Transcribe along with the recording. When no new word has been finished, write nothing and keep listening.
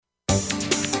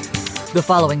The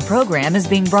following program is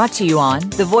being brought to you on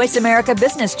the Voice America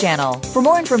Business Channel. For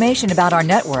more information about our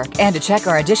network and to check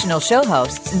our additional show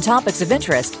hosts and topics of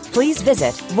interest, please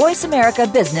visit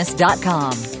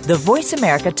voiceamericabusiness.com. The Voice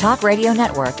America Talk Radio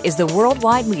Network is the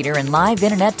worldwide leader in live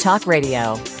Internet talk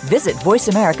radio. Visit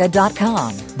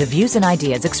voiceamerica.com. The views and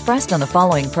ideas expressed on the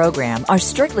following program are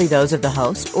strictly those of the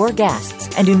host or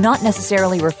guests and do not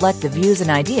necessarily reflect the views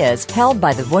and ideas held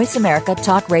by the Voice America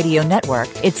Talk Radio Network,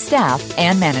 its staff,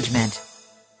 and management.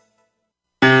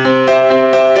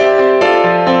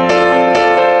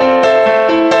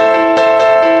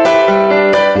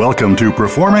 Welcome to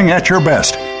Performing at Your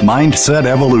Best, Mindset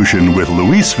Evolution with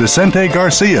Luis Vicente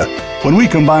Garcia. When we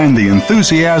combine the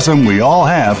enthusiasm we all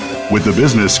have with the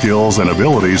business skills and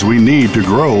abilities we need to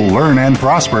grow, learn, and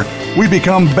prosper, we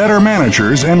become better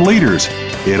managers and leaders.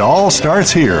 It all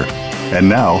starts here. And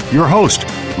now, your host,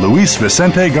 Luis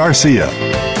Vicente Garcia.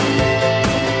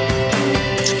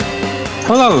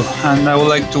 Hello, and I would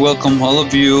like to welcome all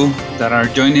of you that are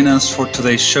joining us for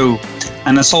today's show.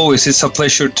 And as always, it's a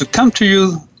pleasure to come to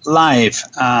you live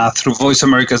through Voice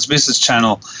America's Business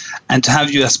Channel and to have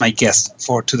you as my guest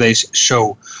for today's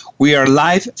show. We are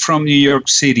live from New York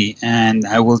City, and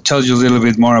I will tell you a little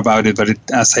bit more about it. But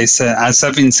as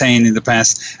I've been saying in the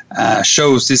past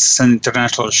shows, this is an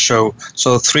international show.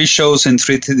 So 3 shows in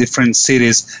 3 different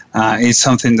cities is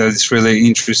something that is really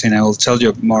interesting. I will tell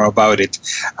you more about it.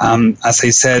 As I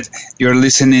said, you're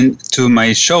listening to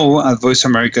my show at Voice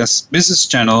America's Business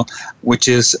Channel, which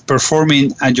is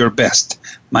Performing at Your Best,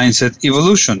 Mindset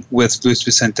Evolution with Luis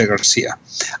Vicente Garcia.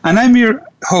 And I'm your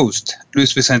host,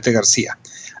 Luis Vicente Garcia.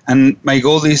 And my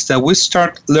goal is that we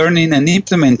start learning and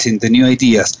implementing the new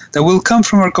ideas that will come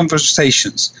from our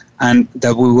conversations and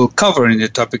that we will cover in the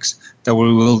topics that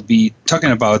we will be talking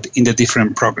about in the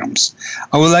different programs.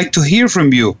 I would like to hear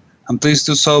from you, and please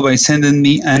do so by sending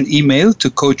me an email to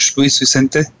Coach Luis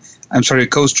at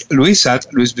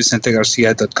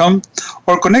luisvicentegarcia.com,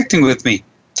 or connecting with me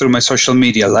through my social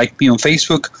media. Like me on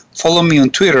Facebook, follow me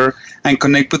on Twitter, and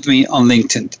connect with me on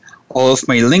LinkedIn. All of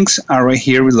my links are right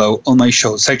here below on my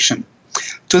show section.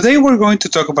 Today we're going to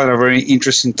talk about a very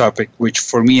interesting topic, which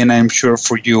for me and I'm sure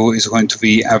for you is going to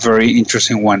be a very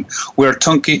interesting one. We're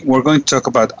going to talk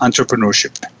about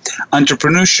entrepreneurship.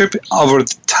 Entrepreneurship over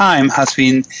time has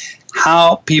been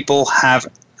how people have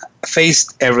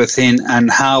faced everything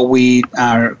and how we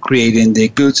are creating the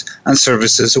goods and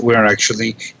services we're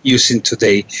actually using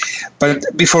today. But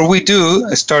before we do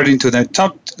start into that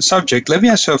top subject, let me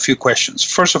ask you a few questions.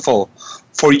 First of all,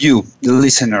 for you, the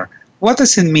listener, what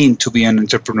does it mean to be an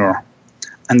entrepreneur?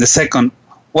 And the second,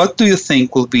 what do you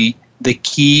think will be the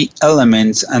key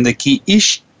elements and the key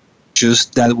issues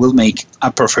that will make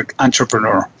a perfect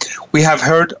entrepreneur? We have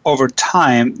heard over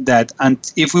time that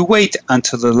if we wait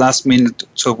until the last minute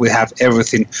so we have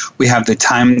everything, we have the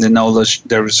time, the knowledge,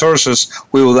 the resources,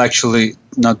 we will actually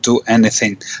not do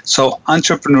anything. So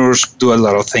entrepreneurs do a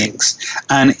lot of things.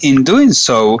 And in doing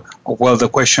so, well, the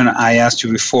question I asked you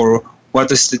before, what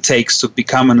does it take to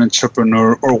become an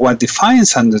entrepreneur, or what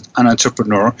defines an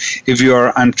entrepreneur? If you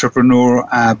are an entrepreneur,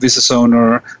 a business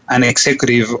owner, an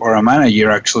executive, or a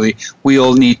manager, actually, we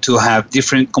all need to have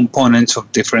different components of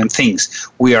different things.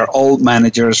 We are all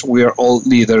managers, we are all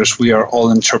leaders, we are all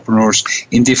entrepreneurs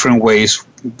in different ways,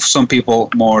 some people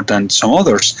more than some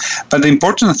others. But the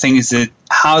important thing is that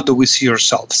how do we see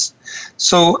ourselves?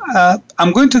 So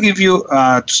I'm going to give you,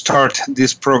 to start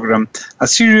this program, a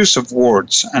series of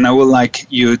words, and I would like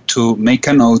you to make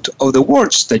a note of the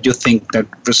words that you think that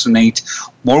resonate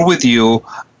more with you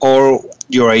or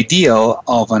your ideal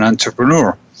of an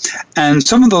entrepreneur. And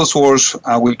some of those words,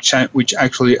 which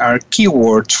actually are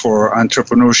keywords for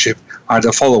entrepreneurship, are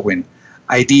the following: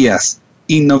 ideas,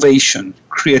 innovation,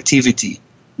 creativity,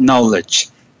 knowledge,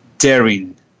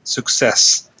 daring,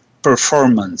 success,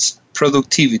 performance,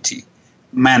 productivity,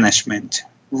 management,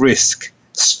 risk,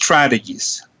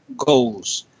 strategies,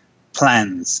 goals,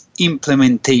 plans,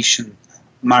 implementation,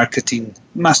 marketing,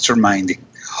 masterminding.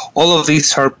 All of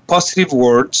these are positive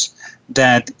words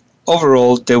that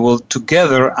overall they will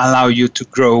together allow you to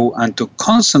grow and to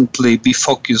constantly be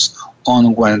focused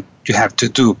on what you have to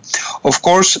do. Of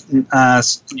course,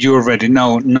 as you already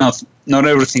know, not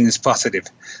everything is positive.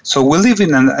 So we live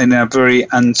in a very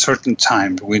uncertain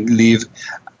time. We live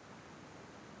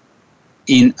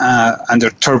under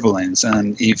turbulence.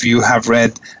 And if you have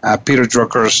read Peter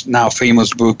Drucker's now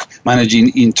famous book, Managing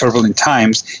in Turbulent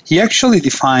Times, he actually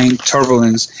defined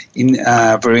turbulence in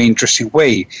a very interesting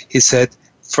way. He said,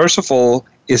 first of all,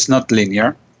 it's not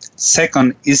linear.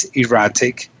 Second, is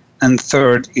erratic. And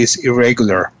third, is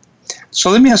irregular.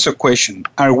 So let me ask you a question.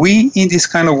 Are we in this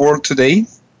kind of world today?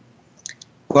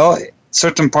 Well,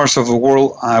 certain parts of the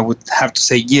world, I would have to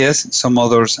say yes. In some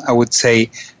others, I would say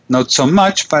not so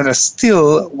much. But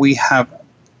still, we have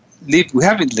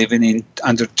been living in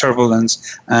under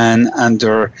turbulence and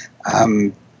under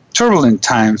turbulent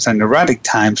times and erratic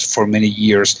times for many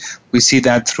years. We see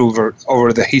that through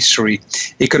over the history.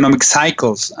 Economic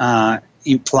cycles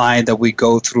imply that we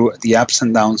go through the ups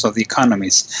and downs of the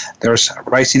economies. There's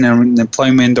rising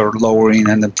unemployment or lowering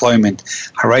unemployment,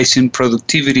 rising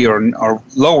productivity or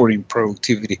lowering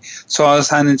productivity. So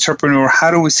as an entrepreneur, how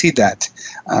do we see that?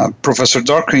 Professor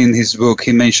Dorkin, in his book,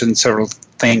 he mentioned several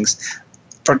things,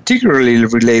 particularly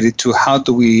related to how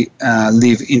do we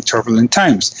live in turbulent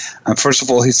times. And first of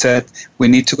all, he said we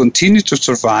need to continue to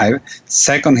survive.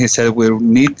 Second, he said we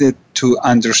need to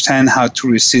understand how to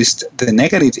resist the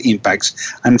negative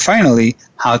impacts. And finally,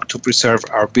 how to preserve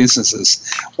our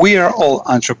businesses. We are all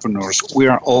entrepreneurs. We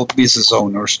are all business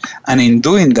owners. And in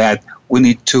doing that, we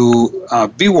need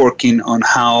to be working on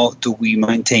how do we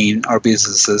maintain our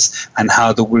businesses and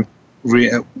how do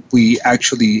we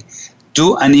actually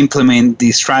do and implement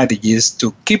these strategies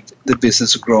to keep the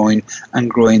business growing and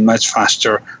growing much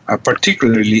faster,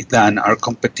 particularly than our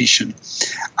competition.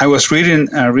 I was reading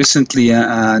recently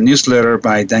a newsletter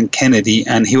by Dan Kennedy,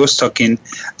 and he was talking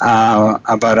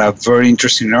about a very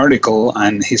interesting article.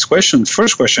 And his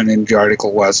first question in the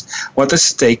article was, what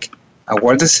does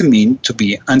it mean to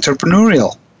be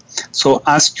entrepreneurial? So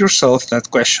ask yourself that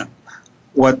question.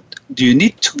 What do you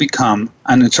need to become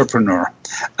an entrepreneur?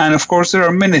 And of course, there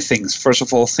are many things. First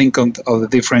of all, think of the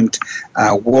different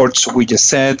words we just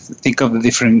said. Think of the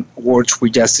different words we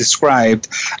just described.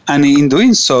 And in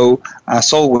doing so,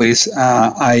 as always,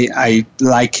 I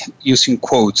like using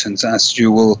quotes. And as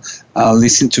you will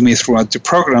listen to me throughout the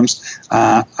programs,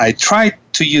 I try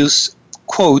to use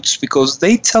quotes because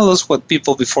they tell us what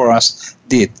people before us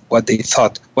did, what they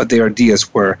thought, what their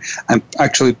ideas were. And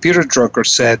actually, Peter Drucker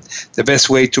said the best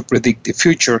way to predict the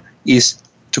future is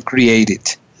to create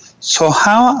it. So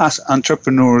how, as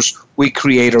entrepreneurs, we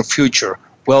create our future?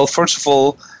 Well, first of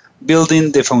all,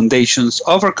 building the foundations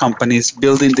of our companies,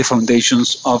 building the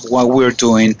foundations of what we're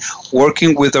doing,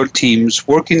 working with our teams,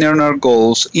 working on our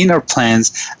goals, in our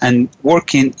plans, and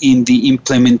working in the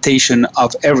implementation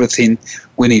of everything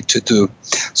we need to do.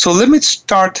 So let me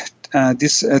start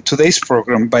today's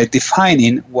program by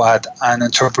defining what an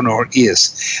entrepreneur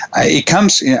is. It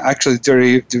comes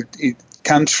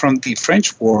from the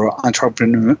French word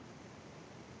entrepreneur.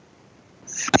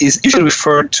 Is usually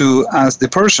referred to as the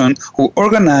person who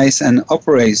organizes and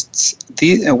operates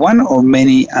one or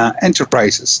many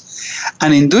enterprises.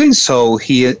 And in doing so,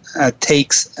 he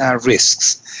takes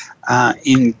risks.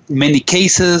 In many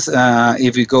cases,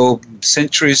 if we go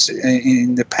centuries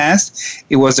in the past,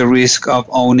 it was the risk of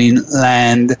owning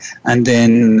land and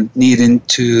then needing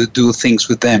to do things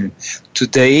with them.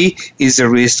 Today is the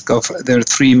risk of there are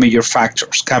three major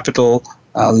factors: capital,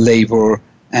 labor,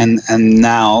 and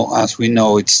now, as we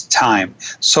know, it's time.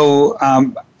 So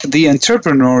the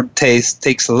entrepreneur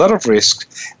takes a lot of risk.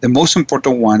 The most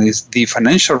important one is the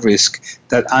financial risk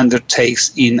that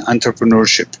undertakes in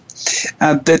entrepreneurship.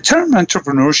 The term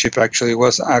entrepreneurship actually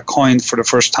was coined for the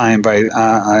first time by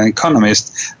an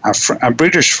economist, a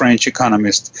British-French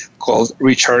economist called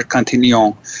Richard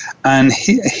Cantillon. And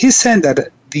he said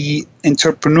that the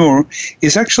entrepreneur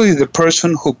is actually the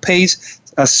person who pays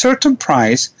a certain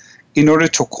price in order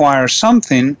to acquire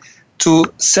something to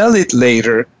sell it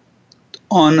later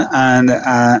on an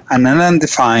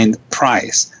undefined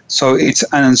price. So it's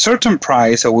an uncertain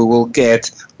price that we will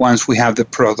get once we have the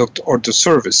product or the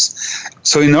service.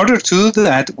 So in order to do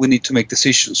that, we need to make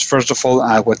decisions. First of all,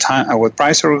 at what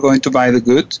price are we going to buy the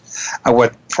goods? At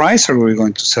what price are we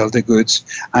going to sell the goods?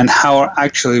 And how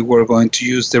actually we're going to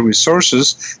use the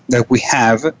resources that we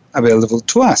have available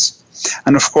to us.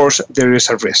 And of course, there is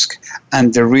a risk.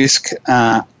 And the risk,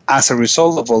 as a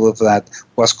result of all of that,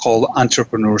 was called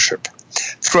entrepreneurship.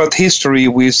 Throughout history,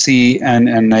 we see,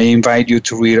 and I invite you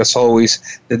to read, as always,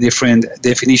 the different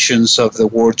definitions of the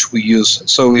words we use.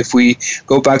 So if we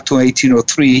go back to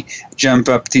 1803,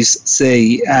 Jean-Baptiste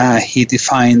Say, he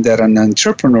defined that an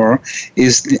entrepreneur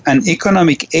is an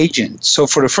economic agent. So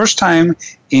for the first time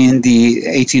in the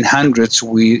 1800s,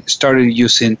 we started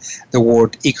using the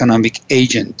word economic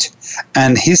agent.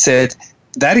 And he said,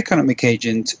 that economic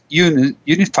agent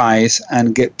unifies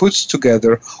and puts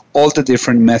together all the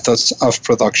different methods of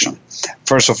production.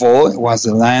 First of all, it was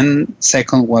the land,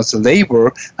 second was the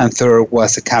labor, and third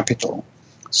was the capital.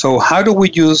 So how do we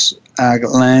use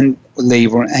land,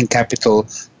 labor, and capital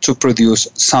to produce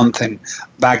something?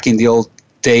 Back in the old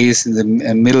days in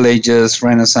the Middle Ages,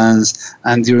 Renaissance,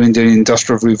 and during the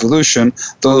Industrial Revolution,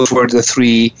 those were the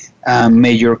three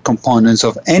major components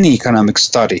of any economic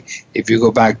study. If you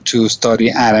go back to study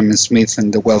Adam Smith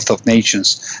and the Wealth of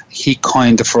Nations, he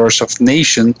coined the first of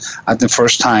nation at the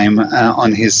first time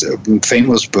on his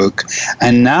famous book.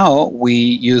 And now we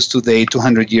use today,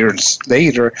 200 years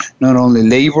later, not only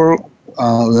labor,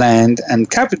 land, and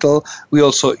capital, we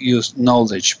also use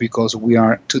knowledge, because we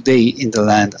are today in the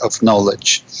land of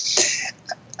knowledge.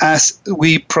 As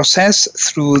we process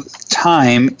through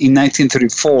time, in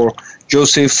 1934,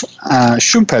 Joseph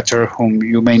Schumpeter, whom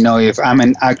you may know if I'm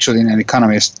actually an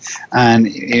economist, and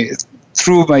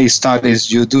through my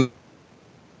studies you do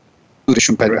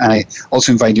Schumpeter, and I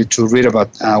also invite you to read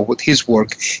about his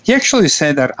work. He actually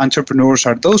said that entrepreneurs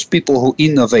are those people who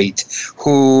innovate,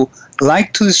 who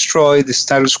like to destroy the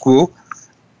status quo,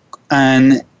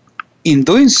 and in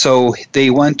doing so, they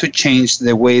want to change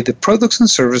the way the products and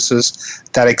services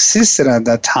that existed at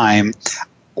that time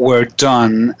were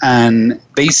done, and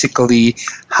basically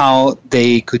how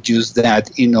they could use that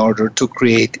in order to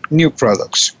create new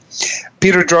products.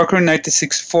 Peter Drucker in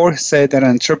 1964 said that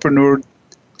an entrepreneur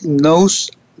knows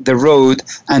the road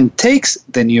and takes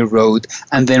the new road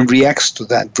and then reacts to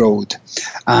that road.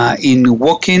 In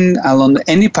walking along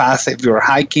any path, if you're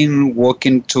hiking,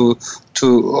 walking to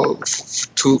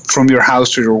from your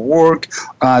house to your work,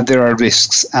 there are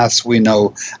risks, as we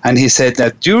know. And he said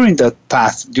that during that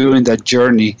path, during that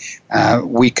journey,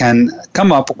 we can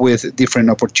come up with different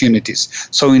opportunities.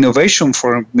 So innovation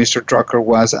for Mr. Drucker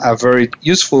was a very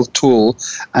useful tool,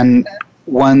 and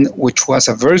one which was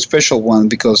a very special one,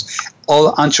 because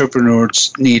all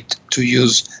entrepreneurs need to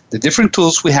use the different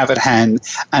tools we have at hand,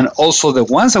 and also the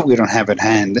ones that we don't have at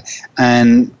hand,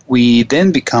 and we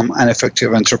then become an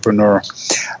effective entrepreneur. A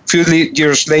few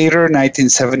years later,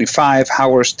 1975,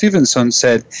 Howard Stevenson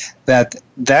said that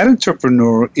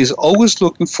entrepreneur is always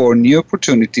looking for new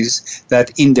opportunities,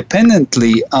 that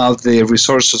independently of the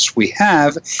resources we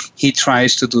have, he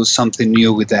tries to do something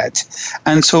new with that.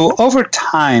 And so over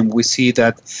time, we see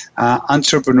that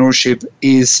entrepreneurship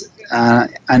is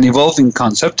an evolving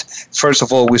concept. First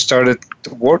of all, we started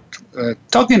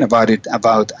talking about it,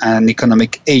 about an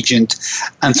economic agent,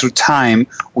 and through time,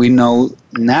 we know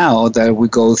now that we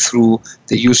go through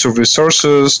the use of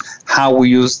resources, how we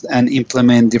use and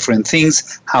implement different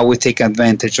things, how we take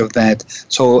advantage of that.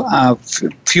 So a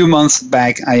few months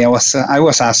back, I was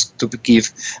asked to give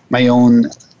my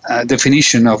own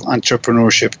definition of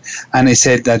entrepreneurship, and I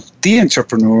said that the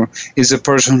entrepreneur is a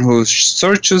person who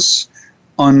searches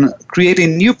on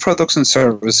creating new products and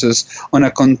services on a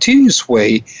continuous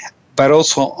way, but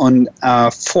also on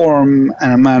a form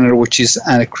and a manner which is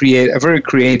a very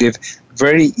creative,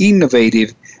 very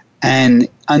innovative, and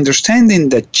understanding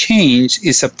that change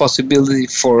is a possibility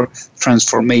for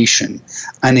transformation.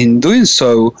 And in doing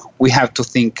so, we have to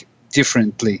think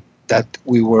differently that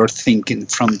we were thinking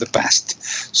from the past.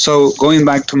 So going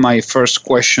back to my first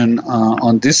question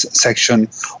on this section,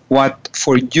 what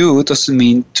for you does it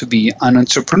mean to be an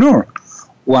entrepreneur?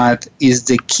 What is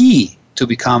the key to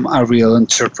become a real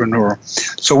entrepreneur?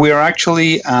 So we are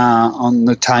actually on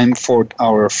the time for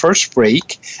our first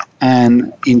break.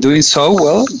 And in doing so,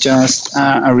 well, just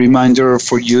a reminder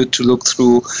for you to look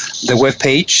through the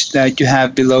webpage that you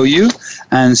have below you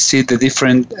and see the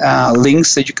different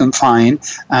links that you can find.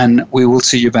 And we will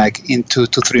see you back in 2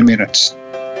 to 3 minutes.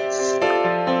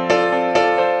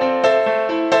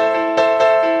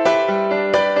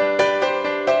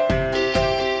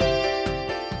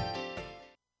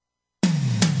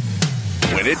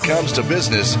 When it comes to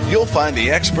business, you'll find the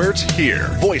experts here.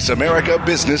 Voice America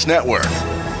Business Network.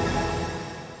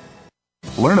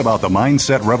 Learn about the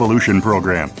Mindset Revolution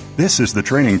program. This is the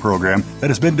training program that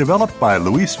has been developed by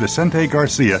Luis Vicente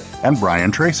Garcia and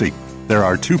Brian Tracy. There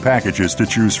are 2 packages to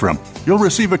choose from. You'll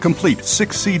receive a complete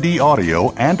 6 CD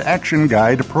audio and action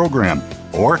guide program,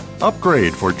 or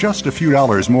upgrade for just a few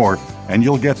dollars more, and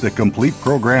you'll get the complete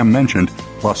program mentioned,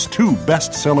 plus 2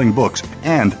 best-selling books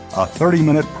and a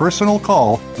 30-minute personal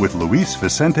call with Luis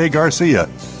Vicente Garcia.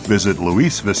 Visit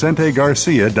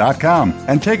LuisVicenteGarcia.com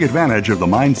and take advantage of the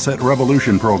Mindset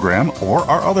Revolution program or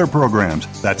our other programs.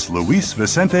 That's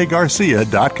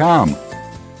LuisVicenteGarcia.com.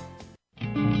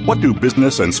 What do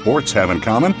business and sports have in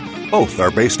common? Both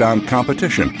are based on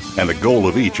competition, and the goal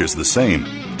of each is the same: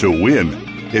 to win.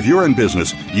 If you're in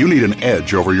business, you need an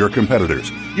edge over your competitors.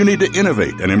 You need to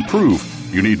innovate and improve.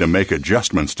 You need to make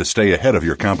adjustments to stay ahead of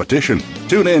your competition.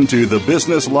 Tune in to The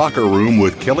Business Locker Room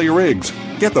with Kelly Riggs.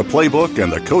 Get the playbook and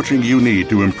the coaching you need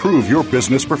to improve your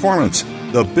business performance.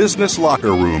 The Business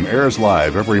Locker Room airs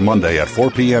live every Monday at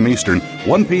 4 p.m. Eastern,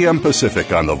 1 p.m.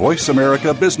 Pacific on the Voice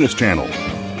America Business Channel.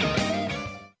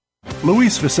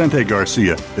 Luis Vicente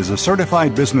Garcia is a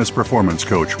certified business performance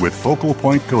coach with Focal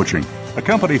Point Coaching, a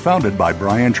company founded by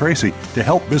Brian Tracy to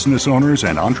help business owners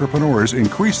and entrepreneurs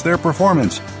increase their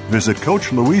performance. Visit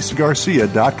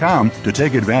CoachLuisGarcia.com to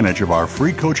take advantage of our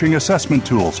free coaching assessment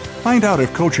tools. Find out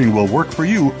if coaching will work for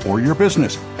you or your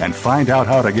business, and find out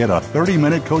how to get a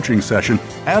 30-minute coaching session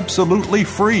absolutely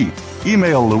free.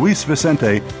 Email Luis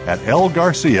Vicente at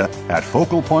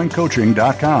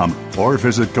lgarcia@focalpointcoaching.com or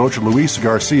visit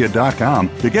CoachLuisGarcia.com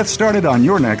to get started on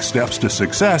your next steps to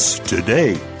success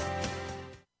today.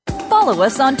 Follow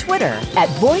us on Twitter at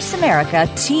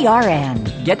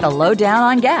VoiceAmericaTRN. Get the lowdown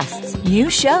on guests, new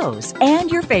shows,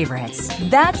 and your favorites.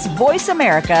 That's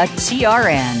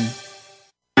VoiceAmericaTRN.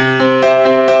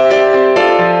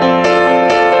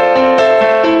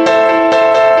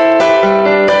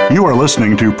 You are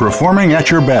listening to Performing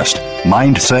at Your Best,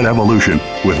 Mindset Evolution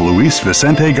with Luis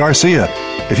Vicente Garcia.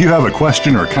 If you have a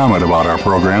question or comment about our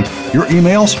program, your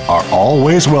emails are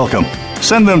always welcome.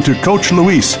 Send them to Coach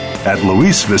Luis at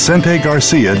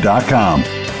LuisVicenteGarcia.com.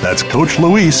 That's Coach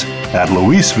Luis at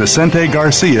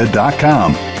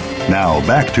LuisVicenteGarcia.com. Now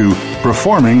back to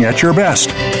Performing at Your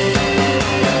Best.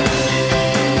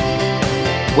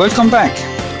 Welcome back.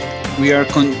 We are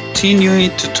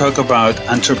continuing to talk about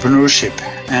entrepreneurship.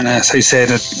 And as I said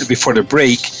before the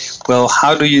break, well,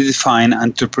 how do you define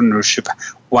entrepreneurship?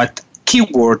 What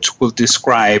keywords will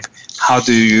describe how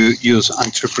do you use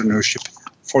entrepreneurship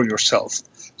for yourself?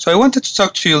 So I wanted to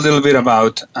talk to you a little bit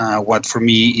about what for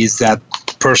me is that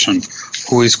person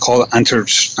who is called an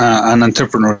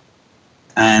entrepreneur.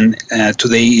 And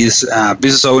today is a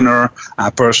business owner,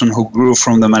 a person who grew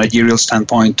from the managerial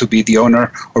standpoint to be the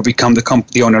owner or become the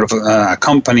owner of a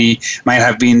company. Might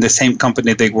have been the same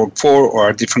company they worked for or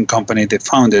a different company they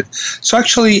founded. So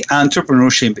actually,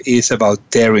 entrepreneurship is about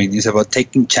daring, is about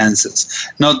taking chances,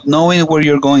 not knowing where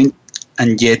you're going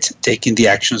and yet taking the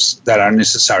actions that are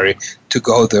necessary to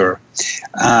go there.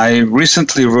 I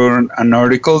recently wrote an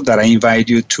article that I invite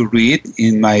you to read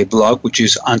in my blog, which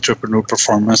is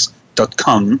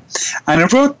entrepreneurperformance.com. And I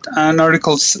wrote an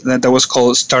article that was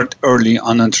called Start Early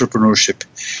on Entrepreneurship.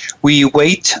 We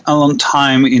wait a long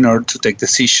time in order to take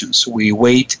decisions. We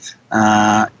wait,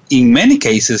 in many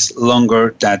cases,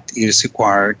 longer than is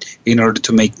required in order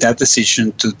to make that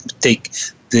decision to take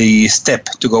the step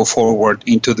to go forward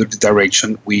into the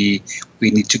direction we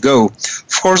need to go.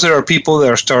 Of course, there are people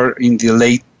that start in the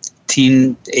late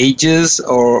teen ages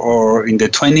or in the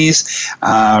 20s.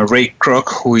 Ray Kroc,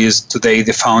 who is today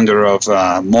the founder of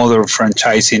Modern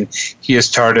Franchising, he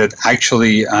started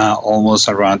actually almost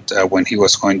around when he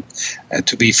was going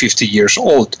to be 50 years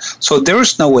old. So there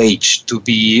is no age to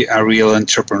be a real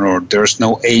entrepreneur. There's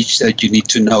no age that you need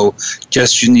to know.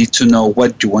 Just you need to know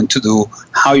what you want to do,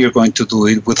 how you're going to do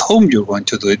it, with whom you're going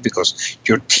to do it, because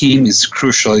your team is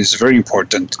crucial, is very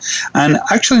important. And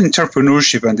actually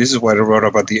entrepreneurship, and this is what I wrote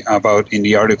about in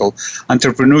the article,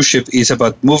 entrepreneurship is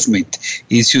about movement.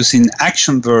 It's using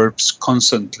action verbs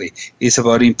constantly. It's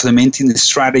about implementing the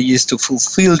strategies to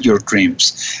fulfill your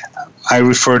dreams. I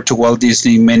refer to Walt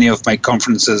Disney in many of my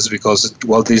conferences because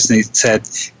Walt Disney said,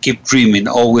 keep dreaming,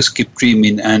 always keep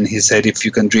dreaming. And he said, if you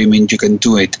can dream it, you can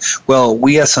do it. Well,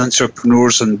 we as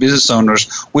entrepreneurs and business owners,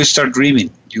 we start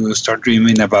dreaming. You start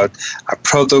dreaming about a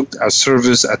product, a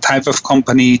service, a type of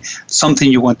company, something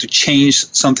you want to change,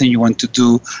 something you want to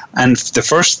do. And the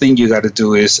first thing you got to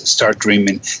do is start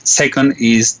dreaming. Second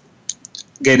is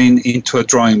getting into a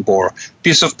drawing board.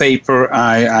 Piece of paper,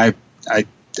 I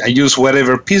use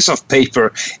whatever piece of paper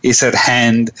is at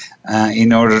hand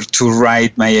in order to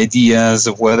write my ideas,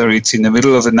 whether it's in the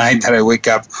middle of the night that I wake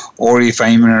up or if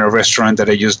I'm in a restaurant that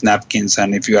I use napkins.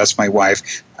 And if you ask my wife,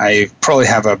 I probably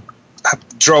have a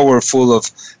drawer full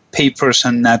of papers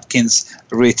and napkins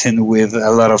written with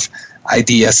a lot of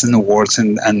ideas and words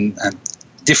and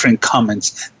different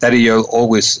comments that you'll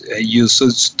always use. So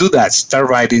do that. Start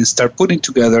writing, start putting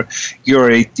together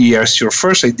your ideas, your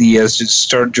first ideas, just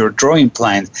start your drawing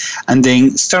plan, and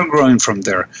then start growing from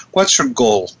there. What's your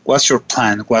goal? What's your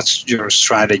plan? What's your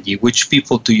strategy? Which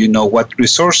people do you know? What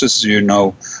resources do you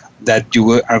know? that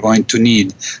you are going to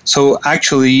need. So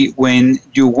actually, when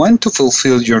you want to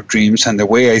fulfill your dreams, and the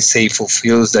way I say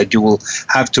fulfill is that you will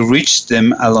have to reach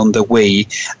them along the way,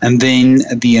 and then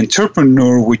the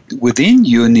entrepreneur within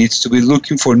you needs to be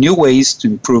looking for new ways to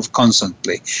improve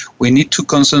constantly. We need to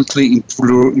constantly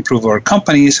improve our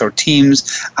companies, our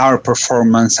teams, our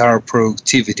performance, our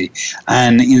productivity.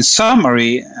 And in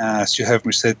summary, as you have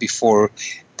said before,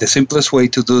 the simplest way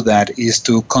to do that is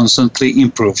to constantly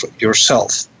improve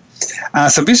yourself.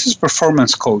 As a business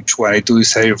performance coach, what I do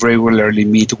is I regularly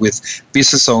meet with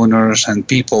business owners and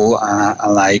people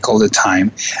alike all the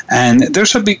time. And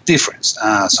there's a big difference.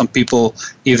 Some people,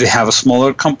 if they have a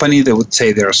smaller company, they would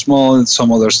say they're small, and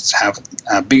some others have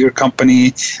a bigger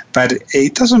company. But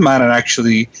it doesn't matter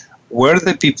actually where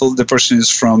the person is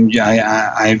from.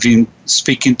 I've been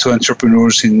speaking to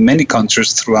entrepreneurs in many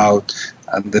countries throughout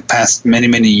the past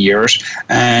many years,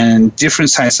 and different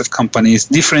sizes of companies,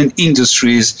 different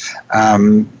industries,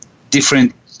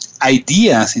 different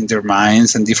ideas in their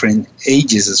minds, and different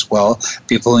ages as well.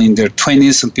 People in their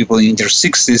 20s and people in their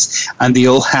 60s, and they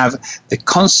all have the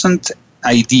constant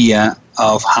idea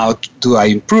of how do I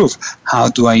improve? How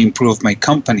do I improve my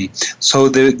company? So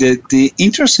the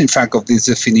interesting fact of this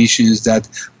definition is that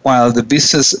while the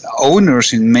business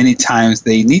owners in many times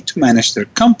they need to manage their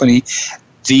company,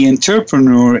 the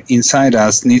entrepreneur inside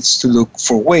us needs to look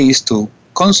for ways to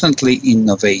constantly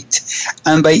innovate.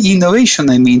 And by innovation,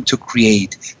 I mean to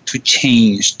create, to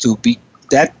change, to be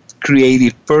that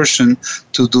creative person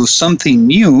to do something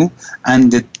new.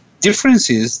 And the difference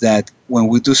is that when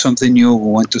we do something new,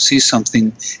 we want to see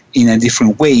something in a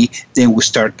different way, then we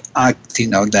start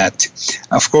acting on that.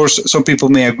 Of course, some people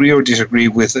may agree or disagree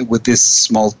with this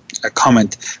small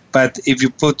comment, but if you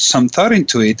put some thought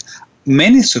into it,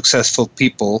 many successful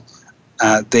people,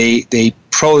 they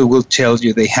probably will tell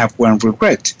you they have one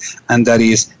regret, and that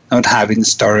is not having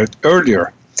started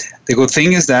earlier. The good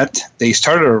thing is that they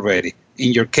started already.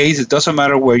 In your case, it doesn't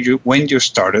matter when you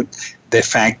started. The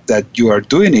fact that you are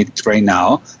doing it right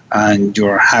now and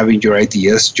you're having your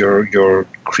ideas, your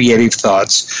creative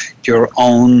thoughts, your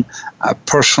own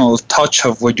personal touch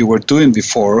of what you were doing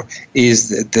before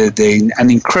is an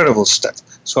incredible step.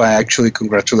 So I actually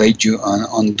congratulate you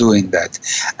on doing that.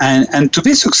 And to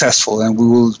be successful, and we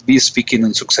will be speaking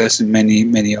on success in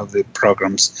many of the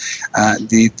programs,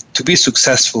 to be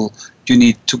successful, you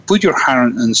need to put your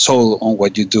heart and soul on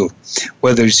what you do,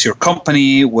 whether it's your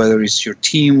company, whether it's your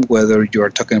team, whether you are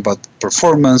talking about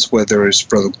performance, whether it's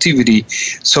productivity.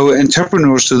 So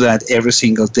entrepreneurs do that every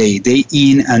single day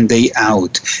in and day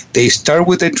out. They start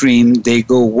with a dream, they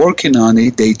go working on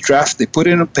it, they draft, they put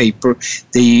it on paper,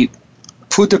 they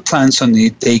put the plans on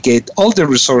it, they get all the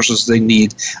resources they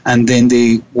need, and then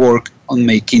they work on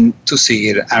making to see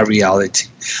it a reality.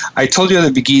 I told you at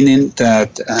the beginning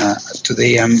that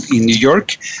today I'm in New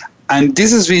York, and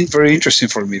this has been very interesting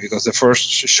for me because the first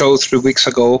show 3 weeks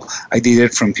ago, I did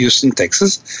it from Houston,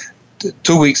 Texas.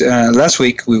 Last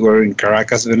week we were in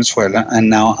Caracas, Venezuela, and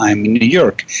now I'm in New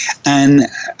York. And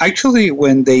actually,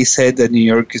 when they said that New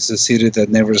York is a city that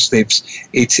never sleeps,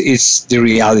 it's the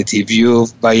reality. If you,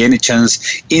 by any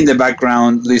chance, in the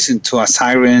background, listen to a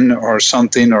siren or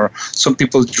something, or some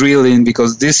people drilling,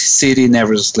 because this city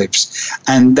never sleeps.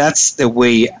 And that's the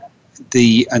way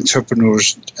the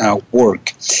entrepreneurs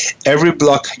work. Every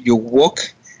block you walk,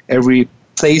 every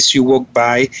place you walk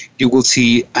by, you will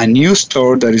see a new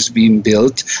store that is being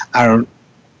built,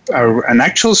 an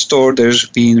actual store that is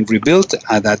being rebuilt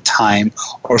at that time,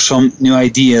 or some new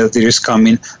idea that is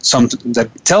coming, something that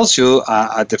tells you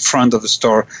at the front of the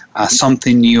store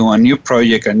something new, a new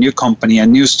project, a new company, a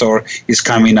new store is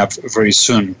coming up very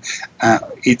soon.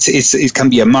 It can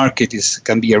be a market, it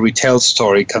can be a retail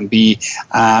store, it can be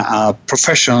a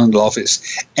professional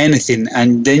office, anything.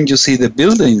 And then you see the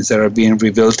buildings that are being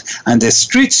rebuilt and the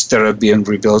streets that are being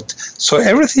rebuilt. So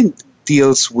everything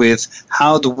deals with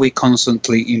how do we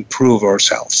constantly improve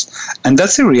ourselves. And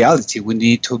that's the reality. We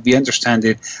need to be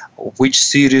understanding which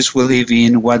cities we live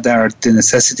in, what are the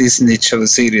necessities in each of the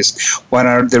cities, what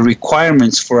are the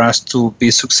requirements for us to be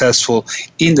successful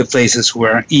in the places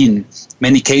we're in.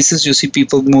 Many cases you see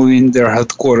people moving their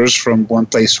headquarters from one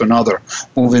place to another,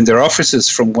 moving their offices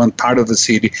from one part of the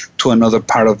city to another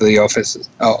part of the office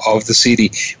of the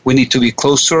city. We need to be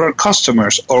close to our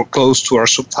customers, or close to our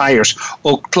suppliers,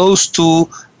 or close to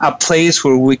a place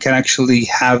where we can actually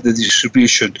have the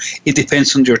distribution. It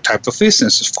depends on your type of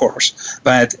business, of course.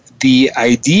 But the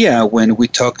idea when we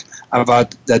talk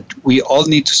about that we all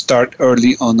need to start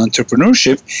early on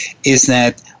entrepreneurship is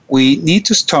that we need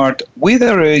to start with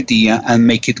our idea and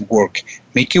make it work.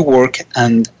 Make it work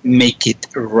and make it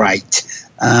right.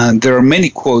 There are many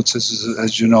quotes,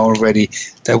 as you know already,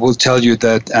 that will tell you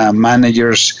that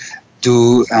managers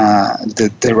do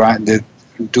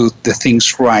do the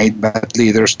things right, but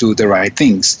leaders do the right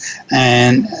things.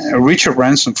 And Richard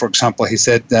Branson, for example, he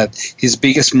said that his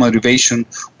biggest motivation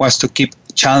was to keep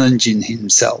challenging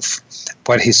himself.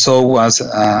 What he saw was,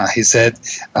 he said,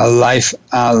 a life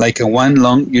like a one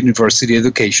long university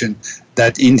education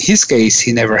that in his case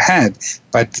he never had,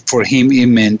 but for him it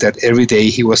meant that every day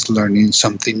he was learning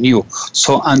something new.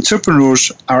 So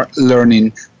entrepreneurs are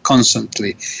learning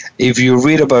constantly. If you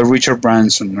read about Richard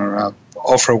Branson or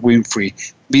Oprah Winfrey,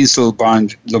 Vince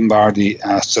Lombardi,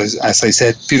 as I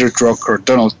said, Peter Drucker,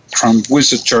 Donald Trump,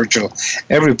 Winston Churchill,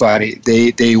 everybody,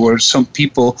 they were some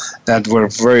people that were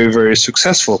very, very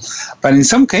successful. But in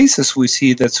some cases, we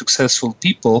see that successful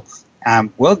people,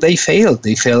 they fail.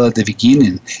 They fail at the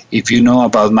beginning. If you know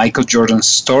about Michael Jordan's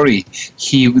story,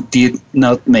 he did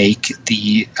not make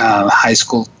the high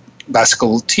school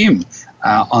basketball team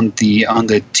on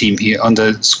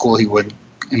the school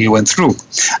he went through.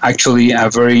 Actually, a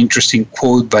very interesting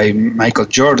quote by Michael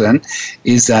Jordan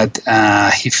is that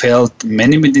he failed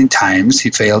many, many times. He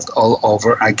failed all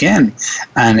over again.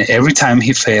 And every time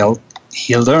he failed,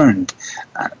 he learned.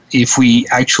 If we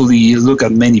actually look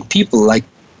at many people like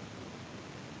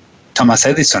Thomas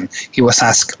Edison, he was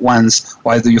asked once,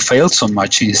 why do you fail so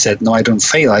much? He said, no, I don't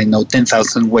fail. I know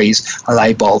 10,000 ways a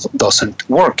light bulb doesn't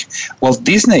work. Walt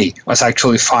Disney was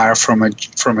actually fired from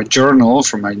a journal,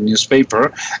 from a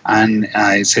newspaper, and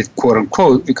I said, quote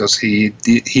unquote, because he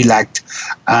lacked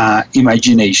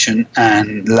imagination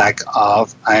and lack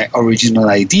of original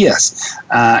ideas.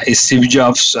 Steve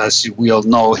Jobs, as we all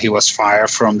know, he was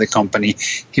fired from the company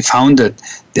he founded.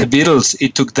 The Beatles,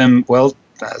 it took them,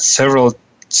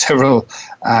 several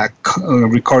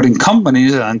recording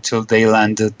companies until they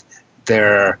landed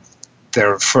their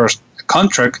first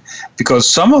contract, because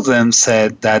some of them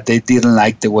said that they didn't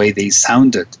like the way they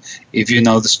sounded. If you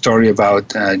know the story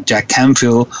about Jack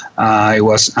Canfield, it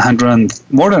was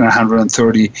more than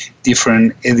 130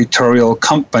 different editorial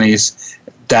companies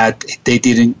that they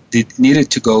needed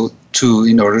to go to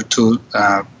in order to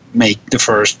make the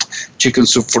first Chicken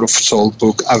Soup for the Soul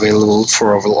book available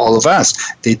for all of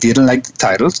us. They didn't like the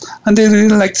titles and they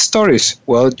didn't like the stories.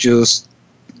 Well, just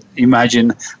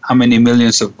imagine how many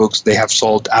millions of books they have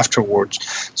sold afterwards.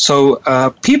 So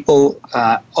people,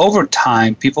 over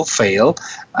time, people fail.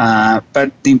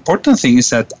 But the important thing is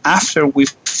that after we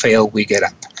fail, we get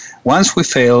up. Once we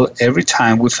fail, every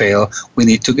time we fail, we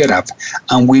need to get up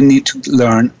and we need to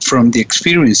learn from the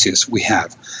experiences we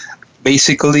have.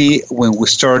 Basically, when we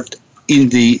start in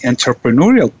the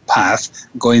entrepreneurial path,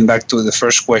 going back to the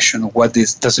first question, what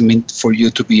does it mean for you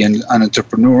to be an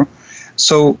entrepreneur?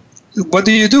 So what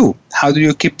do you do? How do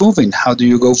you keep moving? How do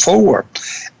you go forward?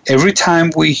 Every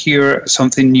time we hear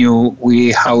something new,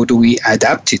 how do we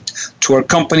adapt it to our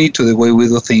company, to the way we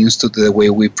do things, to the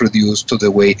way we produce, to the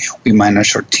way we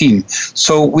manage our team?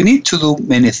 So we need to do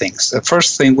many things. The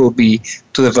first thing will be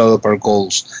to develop our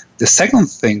goals. The second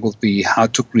thing will be how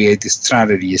to create the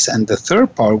strategies. And the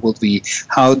third part will be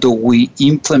how do we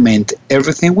implement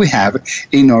everything we have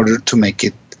in order to make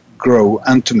it grow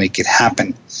and to make it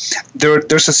happen.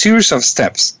 There's a series of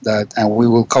steps that we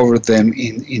will cover them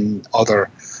in other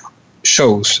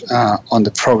shows on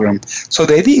the program. So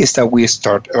the idea is that we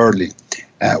start early.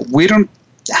 We don't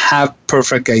have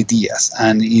perfect ideas.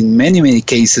 And in many, many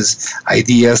cases,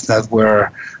 ideas that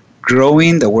were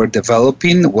growing, that were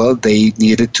developing, they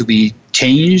needed to be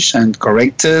changed and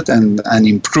corrected and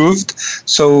improved.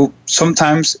 So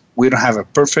sometimes we don't have a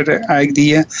perfect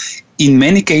idea. In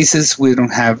many cases, we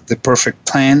don't have the perfect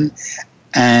plan.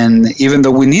 And even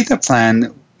though we need a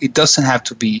plan, it doesn't have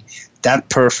to be that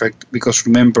perfect, because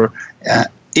remember,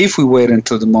 if we wait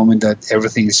until the moment that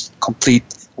everything is complete,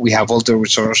 we have all the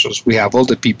resources, we have all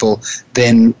the people,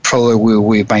 then probably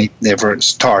we might never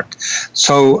start.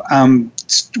 So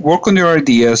work on your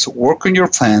ideas, work on your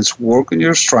plans, work on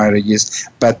your strategies,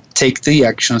 but take the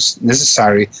actions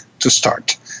necessary to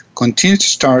start. Continue to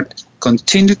start,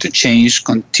 continue to change,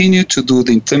 continue to do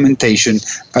the implementation,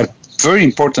 but very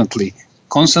importantly,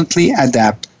 constantly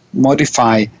adapt,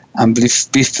 modify, and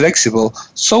be flexible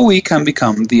so we can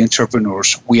become the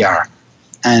entrepreneurs we are.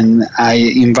 And I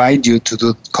invite you to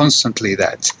do constantly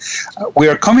that. We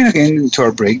are coming again into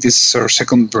our break. This is our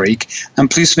second break. And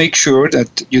please make sure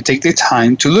that you take the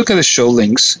time to look at the show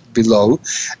links below,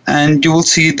 and you will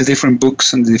see the different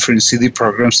books and the different CD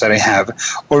programs that I have,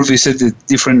 or visit the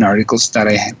different articles that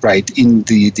I write in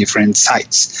the different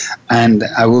sites. And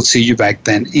I will see you back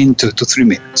then in 2 to 3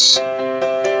 minutes.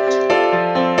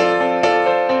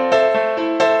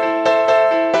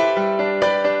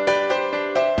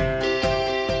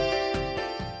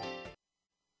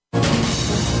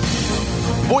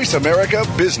 Voice America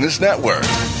Business Network,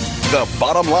 the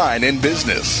bottom line in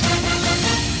business.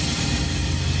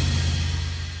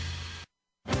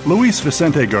 Luis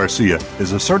Vicente Garcia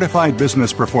is a certified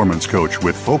business performance coach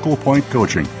with Focal Point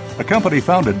Coaching, a company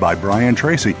founded by Brian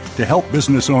Tracy to help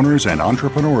business owners and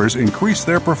entrepreneurs increase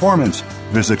their performance.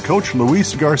 Visit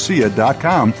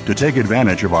CoachLuisGarcia.com to take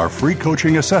advantage of our free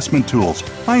coaching assessment tools.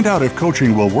 Find out if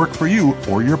coaching will work for you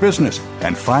or your business,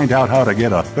 and find out how to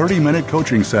get a 30-minute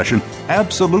coaching session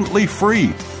absolutely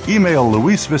free. Email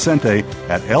Luis Vicente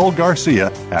at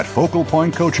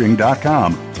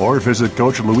lgarcia@focalpointcoaching.com or visit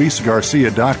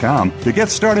CoachLuisGarcia.com to get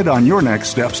started on your next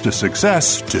steps to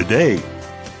success today.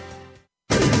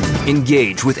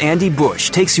 Engage with Andy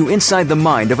Bush takes you inside the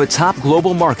mind of a top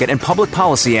global market and public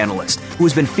policy analyst who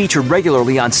has been featured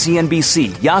regularly on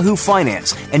CNBC, Yahoo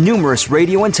Finance, and numerous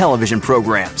radio and television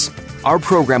programs. Our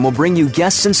program will bring you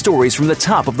guests and stories from the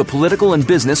top of the political and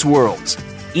business worlds.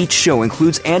 Each show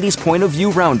includes Andy's point of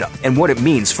view roundup and what it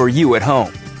means for you at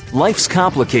home. Life's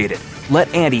complicated.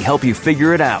 Let Andy help you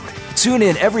figure it out. Tune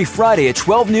in every Friday at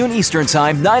 12 noon Eastern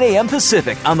Time, 9 a.m.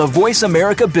 Pacific on the Voice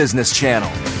America Business Channel.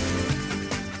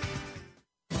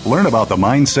 Learn about the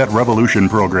Mindset Revolution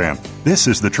program. This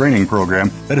is the training program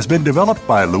that has been developed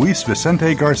by Luis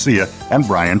Vicente Garcia and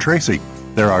Brian Tracy.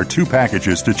 There are 2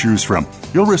 packages to choose from.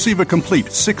 You'll receive a complete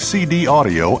 6-CD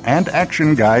audio and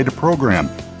action guide program,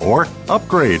 or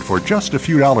upgrade for just a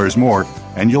few dollars more,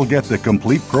 and you'll get the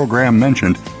complete program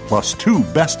mentioned, plus 2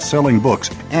 best-selling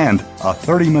books and a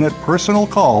 30-minute personal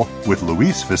call with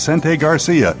Luis Vicente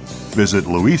Garcia. Visit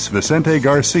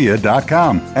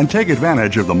LuisVicenteGarcia.com and take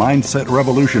advantage of the Mindset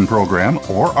Revolution program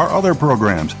or our other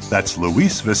programs. That's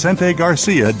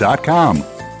LuisVicenteGarcia.com.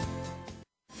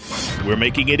 We're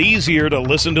making it easier to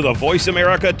listen to the Voice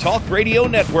America Talk Radio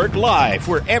Network live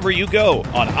wherever you go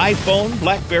on iPhone,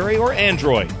 BlackBerry, or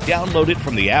Android. Download it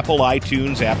from the Apple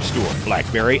iTunes App Store,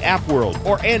 BlackBerry App World,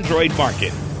 or Android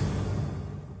Market.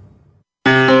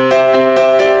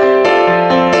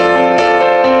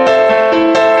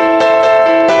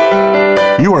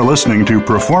 You are listening to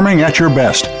Performing at Your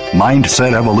Best,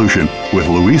 Mindset Evolution with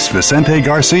Luis Vicente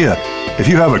Garcia. If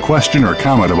you have a question or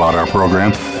comment about our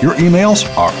program, your emails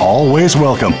are always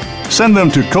welcome. Send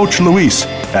them to Coach Luis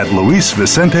at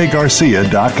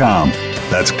LuisVicenteGarcia.com.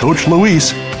 That's Coach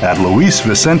Luis at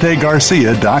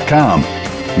LuisVicenteGarcia.com.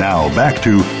 Now back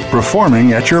to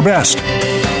Performing at Your Best.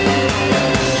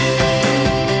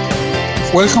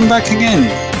 Welcome back again,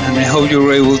 and I hope you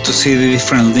were able to see the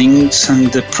different links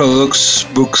and the products,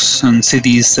 books, and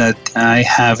CDs that I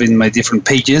have in my different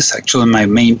pages. Actually, my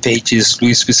main page is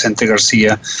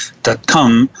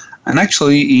LuisVicenteGarcia.com, and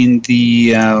actually in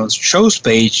the shows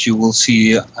page, you will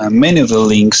see many of the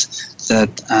links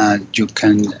that you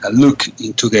can look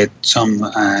into get some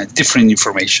different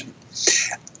information.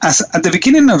 As at the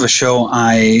beginning of the show,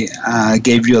 I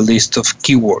gave you a list of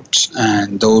keywords,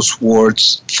 and those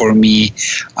words for me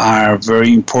are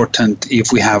very important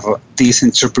if we have this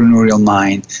entrepreneurial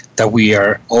mind that we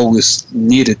are always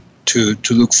needed to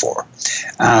look for.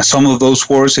 Some of those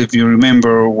words, if you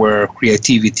remember, were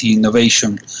creativity,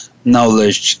 innovation,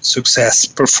 knowledge, success,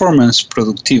 performance,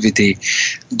 productivity,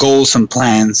 goals and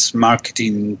plans,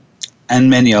 marketing, and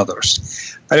many others.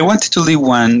 But I wanted to leave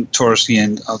one towards the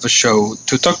end of the show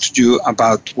to talk to you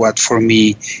about what for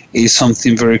me is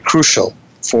something very crucial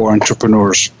for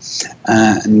entrepreneurs.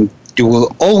 And you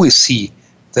will always see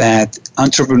that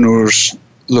entrepreneurs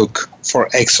look for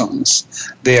excellence.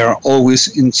 They are always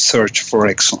in search for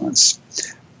excellence.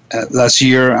 Last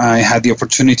year, I had the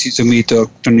opportunity to meet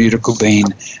Dr. Nito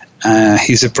Cobain.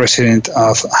 He's the president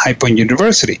of High Point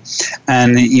University.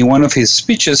 And in one of his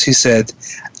speeches, he said,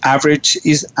 "Average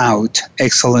is out,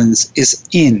 excellence is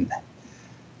in."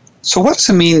 So what does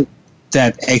it mean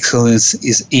that excellence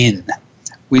is in?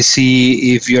 We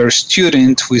see, if you're a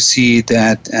student, we see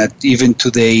that even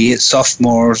today,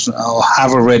 sophomores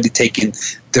have already taken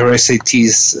their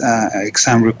SATs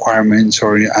exam requirements,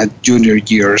 or at junior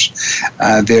years,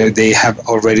 they have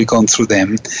already gone through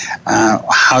them.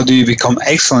 How do you become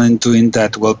excellent doing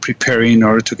that? Well, preparing in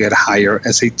order to get a higher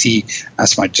SAT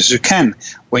as much as you can.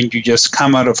 When you just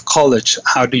come out of college,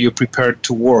 how do you prepare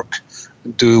to work?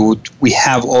 Do we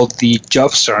have all the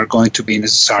jobs that are going to be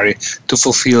necessary to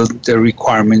fulfill the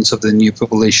requirements of the new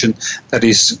population that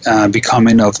is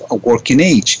becoming of a working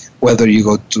age? Whether you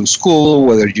go to school,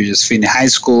 whether you just finish high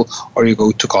school, or you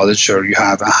go to college, or you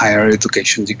have a higher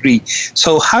education degree.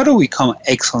 So how do we become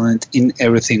excellent in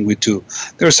everything we do?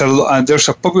 There's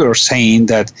a popular saying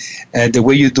that the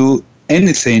way you do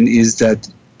anything is that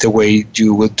the way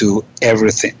you will do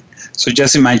everything. So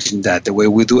just imagine that the way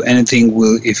we do anything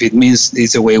will, if it means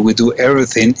it's the way we do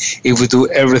everything, if we do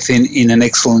everything in an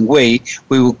excellent way,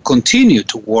 we will continue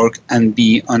to work and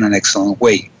be on an excellent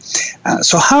way.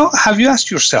 So how have you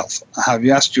asked yourself?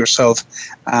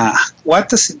 What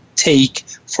does it take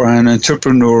for an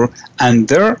entrepreneur and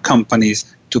their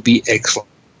companies to be excellent?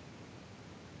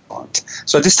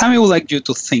 So at this time, I would like you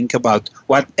to think about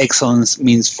what excellence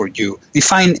means for you.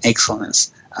 Define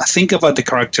excellence. Think about the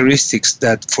characteristics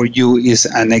that for you is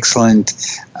an excellent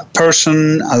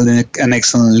person, an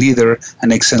excellent leader,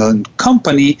 an excellent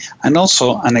company, and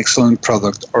also an excellent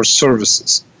product or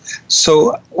services.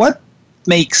 So what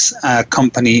makes a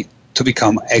company to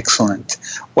become excellent?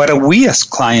 What are we as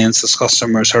clients, as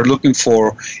customers, are looking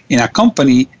for in a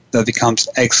company that becomes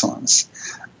excellence?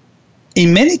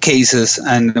 In many cases,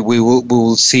 and we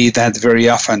will see that very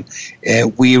often,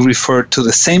 we refer to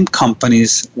the same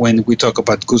companies when we talk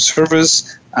about good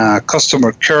service,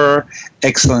 customer care,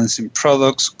 excellence in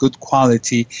products, good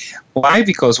quality. Why?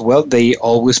 Because, well, they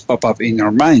always pop up in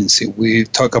our minds. We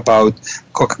talk about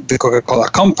the Coca-Cola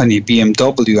company,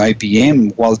 BMW,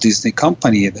 IBM, Walt Disney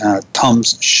Company,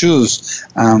 Tom's Shoes,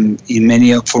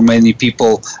 for many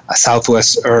people,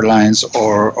 Southwest Airlines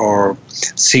or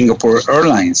Singapore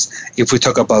Airlines. If we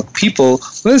talk about people,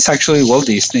 well, it's actually Walt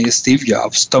Disney, Steve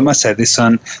Jobs, Thomas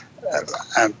Edison,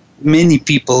 many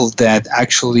people that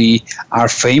actually are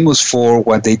famous for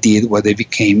what they did, what they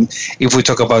became. If we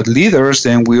talk about leaders,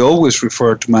 then we always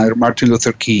refer to Martin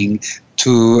Luther King,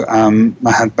 to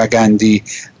Mahatma Gandhi,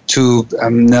 to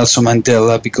Nelson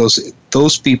Mandela, because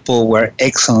those people were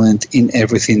excellent in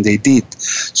everything they did.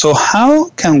 So how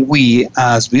can we,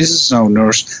 as business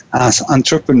owners, as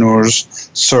entrepreneurs,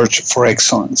 search for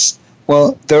excellence?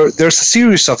 Well, there's a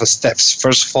series of steps.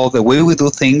 First of all, the way we do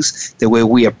things, the way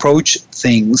we approach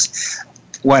things,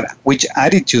 which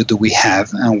attitude do we have?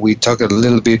 And we talked a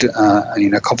little bit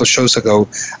in a couple of shows ago,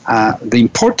 the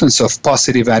importance of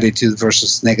positive attitude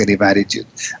versus negative attitude.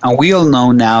 And we all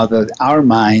know now that our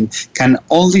mind can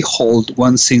only hold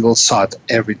one single thought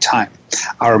every time.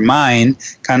 Our mind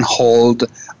can hold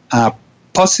a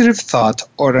positive thought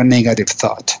or a negative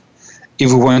thought.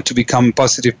 If we want to become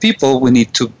positive people, we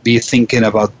need to be thinking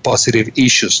about positive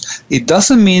issues. It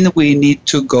doesn't mean we need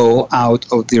to go out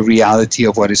of the reality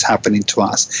of what is happening to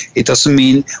us. It doesn't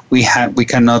mean we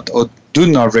cannot or do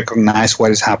not recognize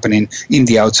what is happening in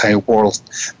the outside world.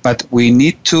 But we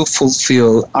need to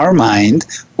fulfill our mind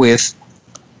with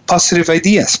positive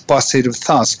ideas, positive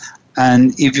thoughts.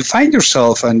 And if you find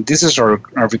yourself, and this is our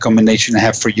recommendation I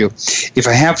have for you,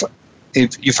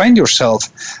 if you find yourself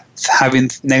having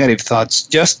negative thoughts,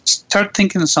 just start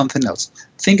thinking of something else.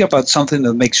 Think about something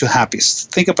that makes you happy.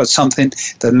 Think about something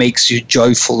that makes you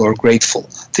joyful or grateful.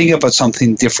 Think about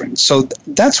something different. So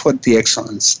that's what the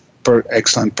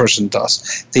excellent person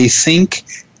does. They think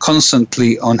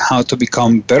constantly on how to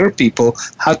become better people,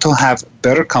 how to have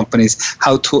better companies,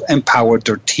 how to empower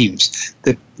their teams.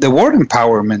 The word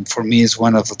empowerment for me is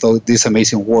one of these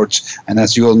amazing words. And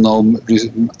as you all know,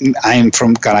 I am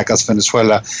from Caracas,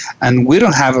 Venezuela, and we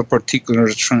don't have a particular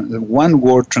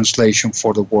one-word translation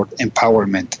for the word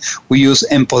empowerment. We use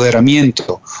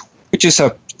empoderamiento, which is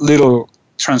a little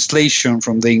translation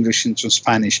from the English into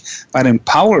Spanish. But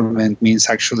empowerment means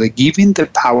actually giving the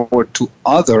power to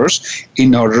others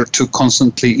in order to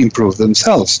constantly improve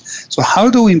themselves. So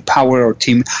how do we empower our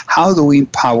team? How do we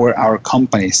empower our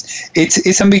companies?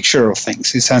 It's a mixture of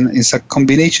things. It's a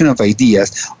combination of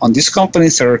ideas on these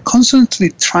companies that are constantly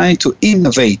trying to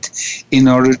innovate in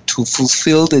order to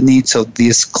fulfill the needs of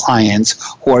these clients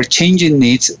who are changing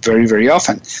needs very, very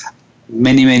often.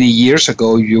 Many, many years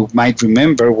ago, you might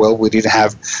remember, well, we did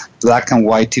have black and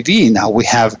white TV. Now we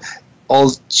have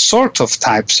all sorts of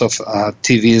types of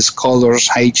TVs, colors,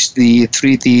 HD,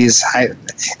 3Ds,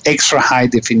 extra high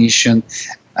definition,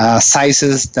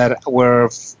 sizes that were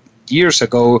years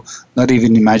ago not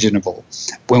even imaginable.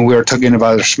 When we were talking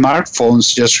about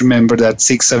smartphones, just remember that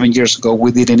 6-7 years ago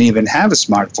we didn't even have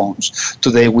smartphones.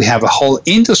 Today we have a whole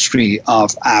industry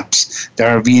of apps that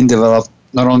are being developed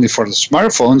not only for the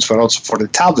smartphones, but also for the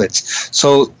tablets.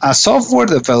 So a software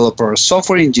developer, a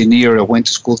software engineer that went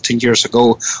to school 10 years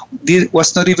ago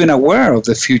was not even aware of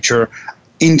the future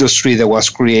industry that was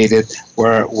created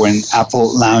when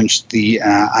Apple launched the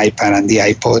iPad and the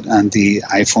iPod and the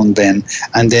iPhone then,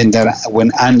 and then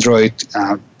when Android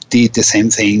did the same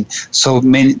thing. So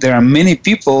there are many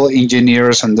people,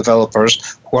 engineers and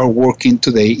developers, who are working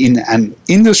today in an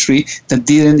industry that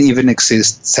didn't even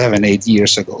exist 7-8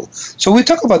 years ago. So we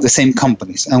talk about the same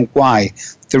companies and why.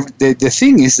 The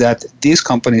thing is that these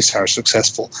companies are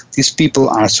successful. These people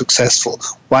are successful.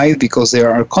 Why? Because they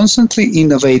are constantly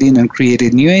innovating and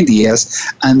creating new ideas,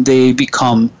 and they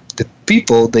become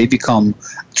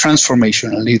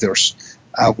transformational leaders.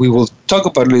 We will talk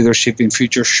about leadership in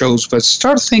future shows, but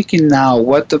start thinking now,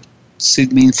 what does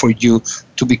it mean for you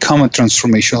to become a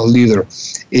transformational leader?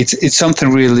 It's something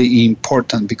really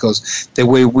important, because the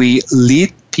way we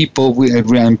lead people,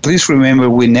 and please remember,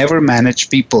 we never manage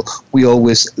people, we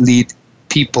always lead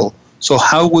people. So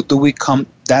how do we become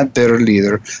that better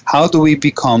leader? How do we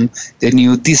become the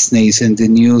new Disneys and the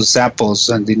new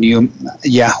Zappos and the new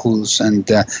Yahoos and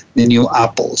the new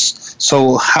Apples?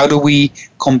 So how do we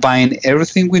combine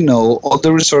everything we know, all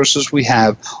the resources we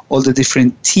have, all the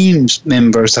different teams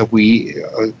members that we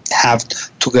have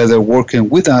together working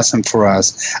with us and for us?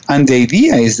 And the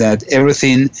idea is that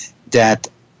everything that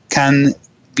can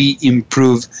be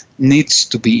improved needs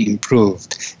to be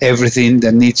improved. Everything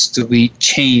that needs to be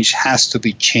changed has to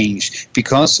be changed,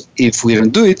 because if we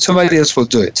don't do it, somebody else will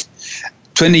do it.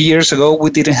 20 years ago, we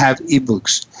didn't have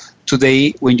ebooks.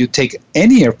 Today, when you take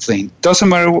any airplane, doesn't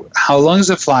matter how long is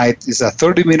the flight, is a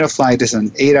 30-minute flight, is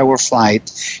an 8-hour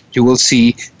flight, you will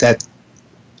see that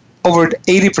over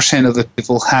 80% of the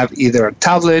people have either a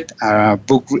tablet, a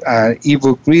book,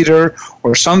 ebook reader,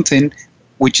 or something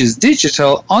which is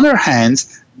digital on their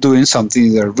hands, doing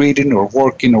something, they're reading or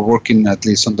working at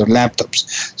least on their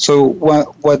laptops. So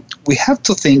what we have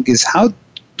to think is, how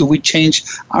do we change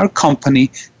our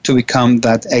company to become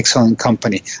that excellent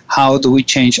company? How do we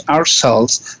change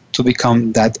ourselves to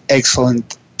become that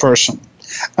excellent person?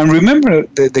 And remember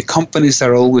the companies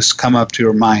that always come up to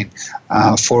your mind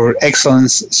for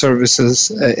excellence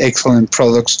services, excellent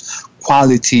products,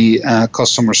 quality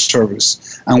customer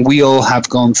service. And we all have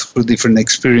gone through different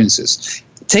experiences.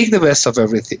 Take the best of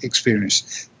every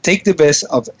experience. Take the best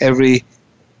of every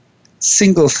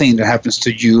single thing that happens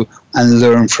to you and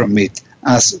learn from it.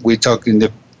 As we talked in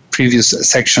the previous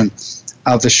section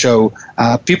of the show,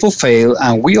 people fail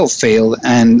and we all fail,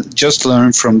 and just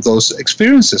learn from those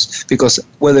experiences, because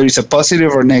whether it's a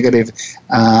positive or negative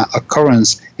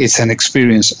occurrence, it's an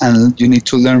experience and you need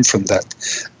to learn from that.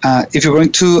 If you're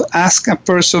going to ask a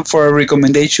person for a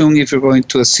recommendation, if you're going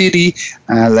to a city,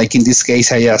 like in this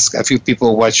case, I asked a few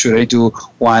people, what should I do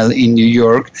while in New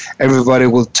York? Everybody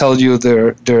will tell you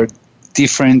their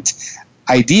different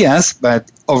ideas, but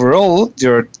overall,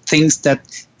 there are things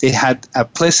that they had a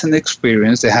pleasant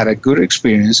experience, they had a good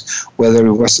experience, whether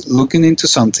it was looking into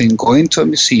something, going to a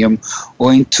museum,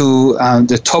 going to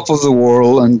the top of the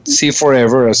world and see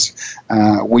forever, as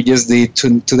we just did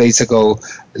 2 days ago,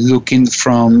 looking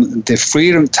from the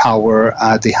Freedom Tower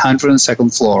at the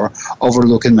 102nd floor,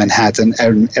 overlooking Manhattan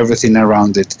and everything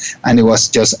around it. And it was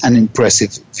just an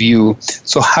impressive view.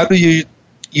 So how do you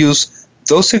use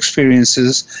those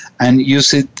experiences and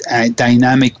use it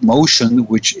dynamic motion,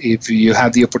 which if you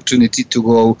have the opportunity to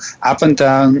go up and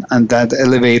down and that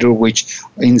elevator, which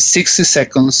in 60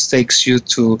 seconds takes you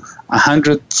to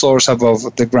 100 floors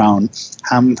above the ground,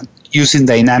 using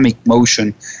dynamic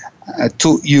motion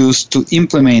to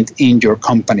implement in your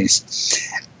companies.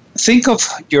 Think of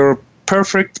your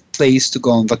perfect place to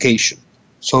go on vacation.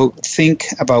 So think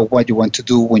about what you want to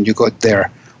do when you go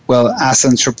there. Well, as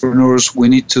entrepreneurs, we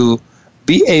need to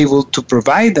be able to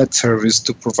provide that service,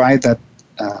 to provide that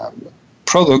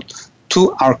product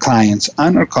to our clients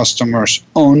and our customers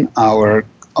on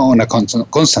a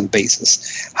constant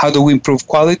basis. How do we improve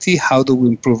quality? How do we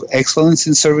improve excellence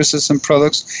in services and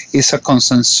products? It's a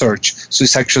constant search. So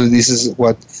it's actually, this is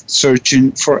what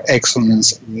searching for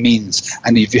excellence means.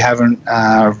 And if you haven't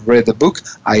read the book,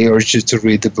 I urge you to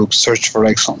read the book, Search for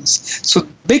Excellence. So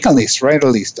make a list, write a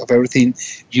list of everything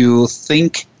you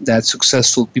think that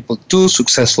successful people do,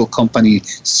 successful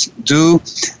companies do,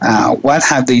 what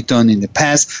have they done in the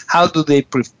past, how do they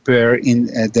prepare in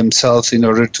themselves in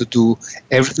order to do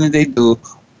everything they do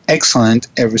excellent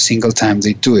every single time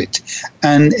they do it.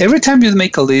 And every time you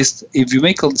make a list, if you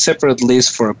make a separate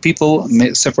list for people,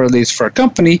 separate list for a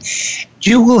company,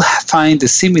 you will find the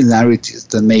similarities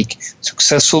that make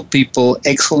successful people,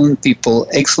 excellent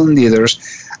leaders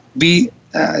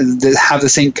that have the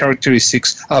same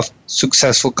characteristics of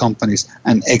successful companies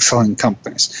and excellent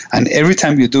companies. And every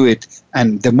time you do it,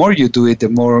 and the more you do it, the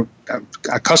more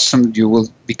accustomed you will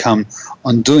become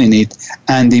on doing it.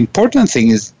 And the important thing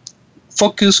is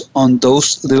focus on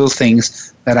those little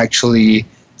things that actually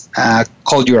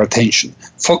call your attention.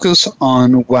 Focus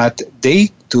on what they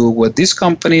do, what these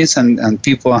companies and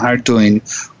people are doing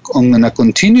on a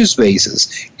continuous basis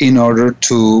in order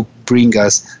to bring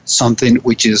us something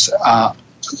which is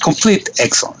complete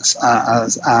excellence,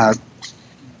 a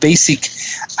basic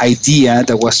idea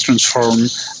that was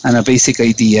transformed and a basic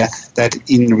idea that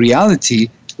in reality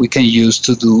we can use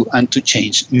to do and to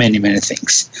change many, many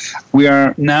things. We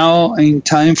are now in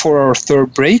time for our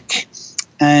third break.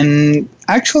 And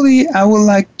actually, I would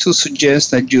like to suggest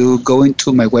that you go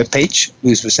into my webpage,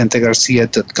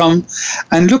 luisvicentegarcia.com,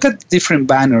 and look at different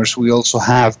banners we also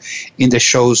have in the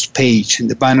show's page. In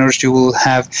the banners, you will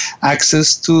have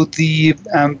access to the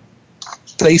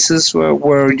places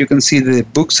where you can see the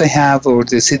books I have or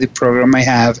the CD program I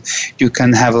have. You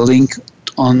can have a link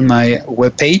on my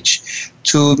webpage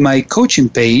to my coaching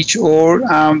page or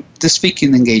the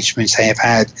speaking engagements I have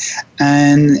had.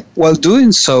 And while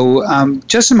doing so,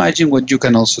 just imagine what you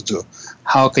can also do.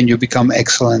 How can you become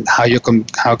excellent? How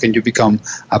can you become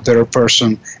a better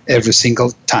person every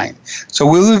single time? So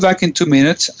we'll be back in 2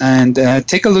 minutes, and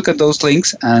take a look at those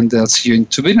links, and I'll see you in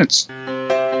 2 minutes.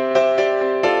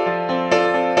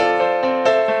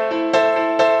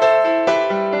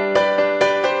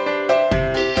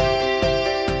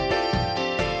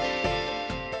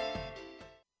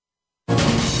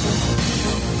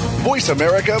 Voice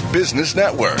America Business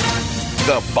Network,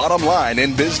 the bottom line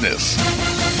in business.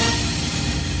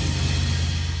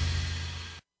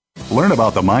 Learn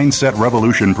about the Mindset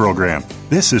Revolution program.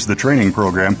 This is the training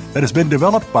program that has been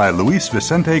developed by Luis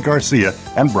Vicente Garcia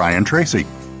and Brian Tracy.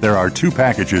 There are 2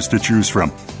 packages to choose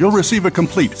from. You'll receive a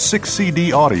complete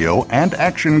 6-CD audio and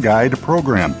action guide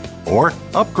program, or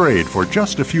upgrade for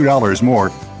just a few dollars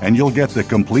more, and you'll get the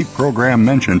complete program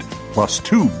mentioned, plus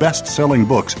 2 best-selling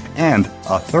books and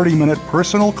a 30-minute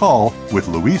personal call with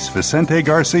Luis Vicente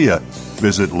Garcia.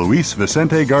 Visit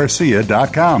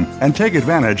luisvicentegarcia.com and take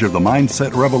advantage of the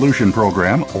Mindset Revolution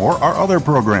program or our other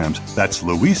programs. That's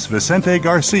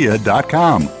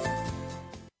luisvicentegarcia.com.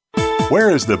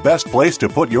 Where is the best place to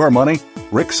put your money?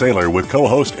 Rick Saylor with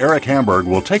co-host Eric Hamburg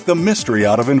will take the mystery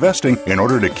out of investing in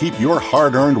order to keep your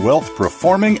hard-earned wealth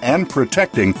performing and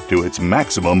protecting to its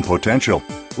maximum potential.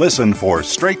 Listen for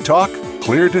Straight Talk,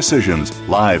 Clear Decisions,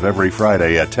 live every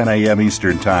Friday at 10 a.m.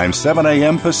 Eastern Time, 7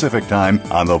 a.m. Pacific Time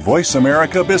on the Voice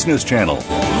America Business Channel.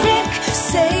 Rick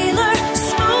Saylor,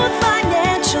 smooth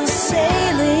financial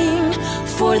sailing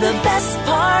for the best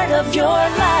part of your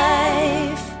life.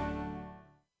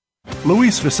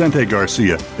 Luis Vicente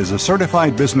Garcia is a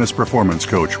certified business performance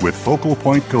coach with Focal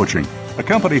Point Coaching, a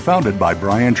company founded by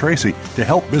Brian Tracy to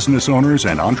help business owners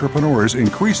and entrepreneurs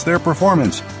increase their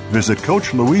performance. Visit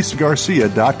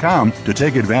CoachLuisGarcia.com to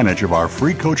take advantage of our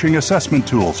free coaching assessment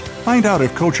tools. Find out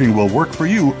if coaching will work for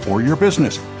you or your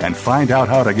business, and find out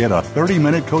how to get a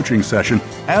 30-minute coaching session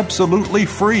absolutely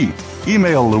free.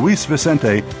 Email Luis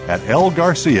Vicente at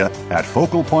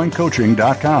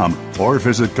lgarcia@focalpointcoaching.com or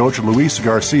visit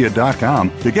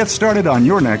CoachLuisGarcia.com to get started on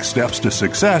your next steps to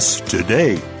success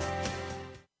today.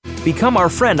 Become our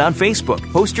friend on Facebook.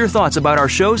 Post your thoughts about our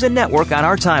shows and network on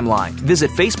our timeline.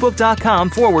 Visit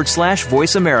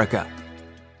Facebook.com/Voice America.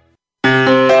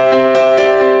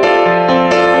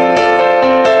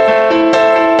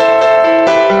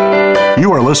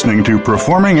 You are listening to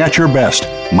Performing at Your Best,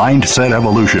 Mindset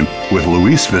Evolution with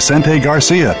Luis Vicente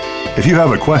Garcia. If you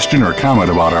have a question or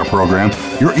comment about our program,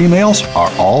 your emails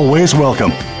are always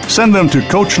welcome. Send them to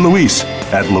Coach Luis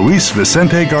at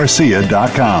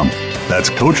LuisVicenteGarcia.com.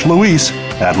 That's Coach Luis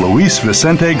at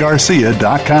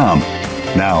LuisVicenteGarcia.com.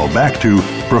 Now back to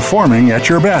Performing at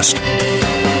Your Best.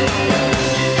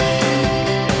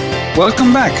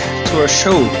 Welcome back to our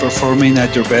show, Performing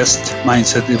at Your Best,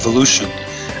 Mindset Evolution.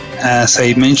 As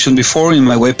I mentioned before, in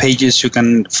my web pages, you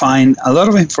can find a lot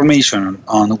of information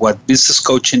on what business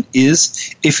coaching is,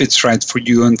 if it's right for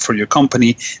you and for your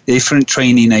company, the different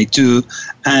training I do,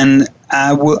 and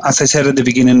I will, as I said at the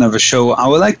beginning of the show, I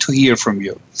would like to hear from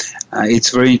you.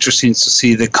 It's very interesting to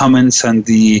see the comments and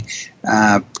the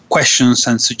questions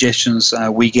and suggestions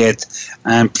we get.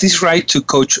 And please write to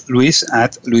Coach Luis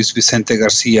at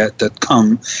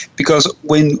luisvicentegarcia.com, because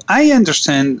when I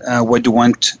understand what you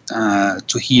want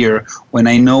to hear, when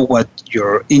I know what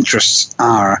your interests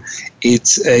are,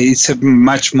 it's a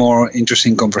much more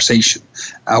interesting conversation.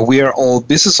 We are all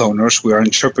business owners. We are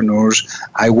entrepreneurs.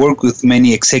 I work with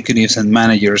many executives and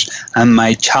managers, and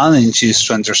my challenge is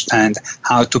to understand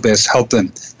how to best help them,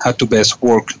 how to best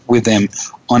work with them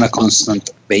on a constant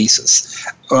basis.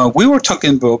 We were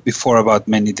talking before about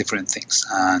many different things,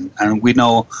 and we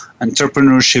know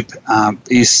entrepreneurship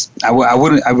is.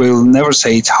 I will never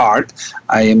say it's hard.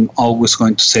 I am always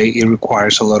going to say it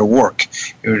requires a lot of work.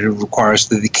 It requires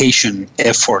dedication,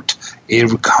 effort.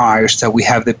 It requires that we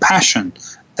have the passion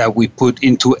that we put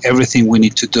into everything we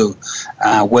need to do.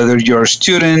 Whether you're a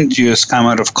student, you just come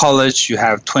out of college, you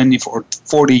have 20 or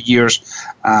 40 years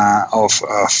of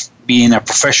being a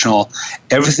professional,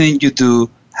 everything you do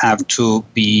have to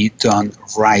be done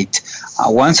right.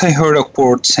 Once I heard a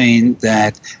quote saying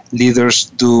that leaders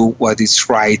do what is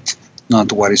right,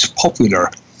 not what is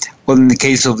popular. Well, in the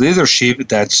case of leadership,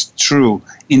 that's true.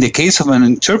 In the case of an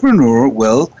entrepreneur,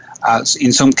 well,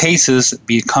 in some cases,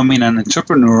 becoming an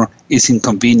entrepreneur is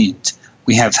inconvenient.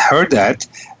 We have heard that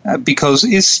because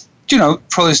it's,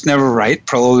 probably it's never right.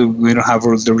 Probably we don't have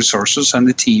all the resources and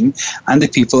the team and the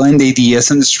people and the ideas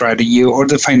and the strategy or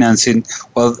the financing.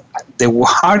 Well, the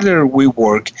harder we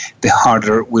work, the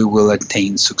harder we will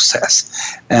attain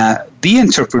success. The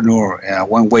entrepreneur,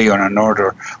 one way or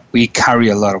another, we carry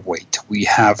a lot of weight. We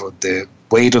have the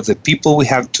weight of the people we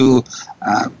have to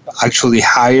actually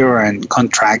hire and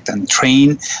contract and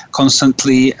train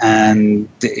constantly, and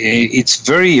it's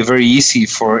very, very easy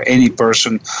for any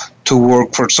person to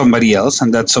work for somebody else,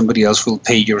 and that somebody else will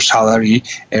pay your salary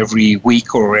every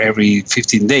week or every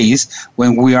 15 days.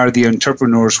 When we are the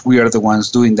entrepreneurs, we are the ones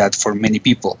doing that for many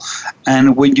people.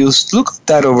 And when you look at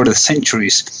that over the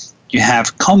centuries, you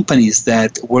have companies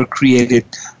that were created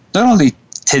not only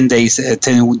 10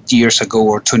 years ago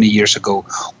or 20 years ago.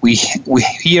 When we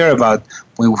hear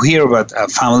about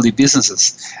family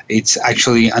businesses, it's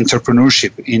actually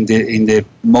entrepreneurship in the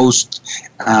most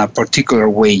particular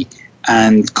way.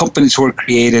 And companies were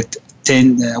created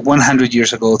 100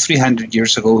 years ago, 300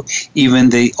 years ago. Even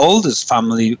the oldest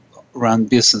family-run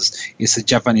business is a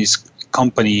Japanese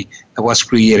company that was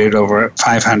created over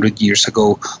 500 years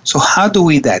ago. So how do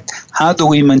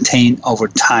we maintain over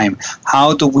time?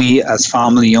 How do we, as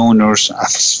family owners,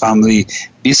 as family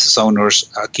business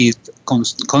owners, keep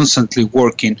constantly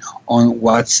working on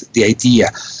what's the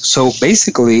idea? So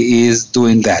basically is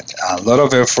doing that. A lot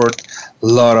of effort, a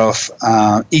lot of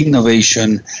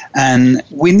innovation, and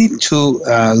we need to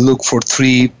look for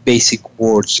three basic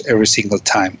words every single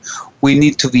time. We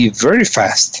need to be very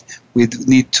fast. We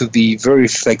need to be very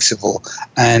flexible,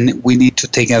 and we need to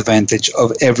take advantage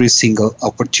of every single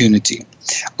opportunity.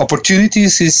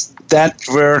 Opportunities is that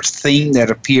rare thing that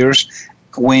appears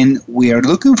when we are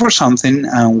looking for something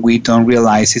and we don't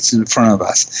realize it's in front of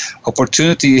us.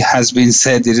 Opportunity has been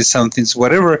said it is something,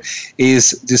 whatever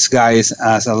is disguised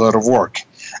as a lot of work.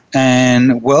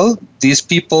 And well, these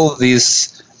people,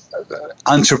 these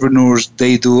entrepreneurs,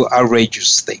 they do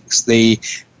outrageous things. They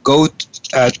go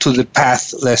to the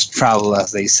path less traveled,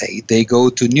 as they say. They go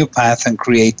to new path and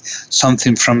create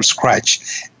something from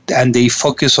scratch, and they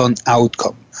focus on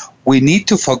outcome. We need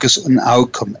to focus on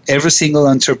outcome. Every single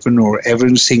entrepreneur,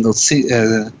 every single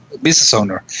business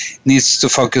owner needs to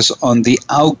focus on the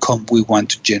outcome we want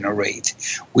to generate.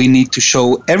 We need to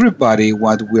show everybody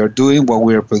what we are doing, what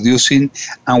we are producing,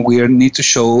 and we need to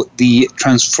show the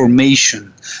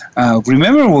transformation.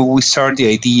 Remember when we started the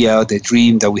idea, the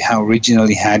dream that we have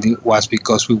originally had, it was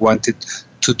because we wanted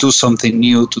to do something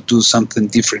new, to do something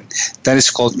different. That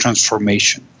is called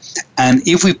transformation. And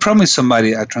if we promise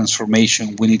somebody a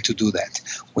transformation, we need to do that.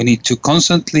 We need to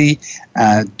constantly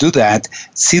do that,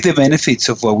 see the benefits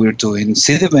of what we're doing,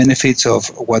 see the benefits of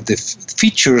what the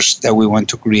features that we want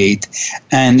to create.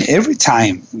 And every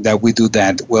time that we do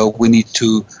that, well, we need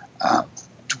to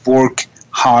work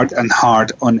hard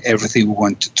on everything we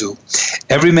want to do.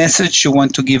 Every message you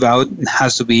want to give out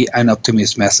has to be an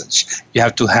optimist message. You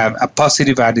have to have a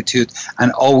positive attitude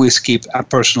and always keep a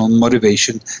personal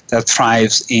motivation that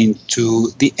thrives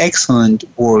into the excellent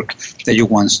work that you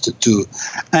want to do.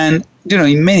 And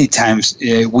in many times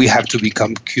we have to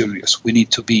become curious. We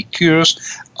need to be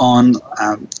curious on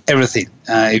everything.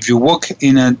 If you walk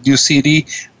in a new city,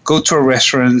 go to a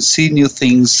restaurant, see new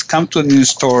things, come to a new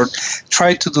store,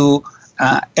 try to do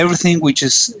everything which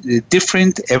is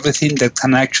different, everything that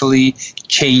can actually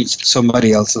change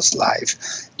somebody else's life.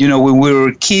 when we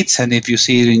were kids, and if you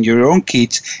see it in your own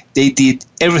kids, they did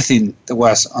everything that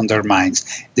was on their minds.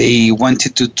 They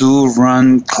wanted to do,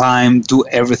 run, climb, do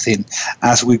everything.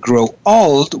 As we grow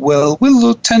old, well,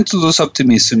 we'll tend to lose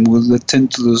optimism, we'll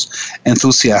tend to lose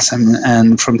enthusiasm,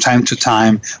 and from time to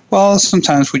time, well,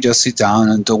 sometimes we just sit down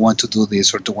and don't want to do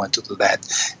this or don't want to do that.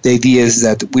 The idea is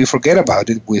that we forget about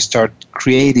it, we start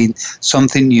creating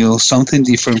something new, something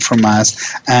different from us,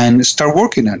 and start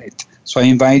working on it. So I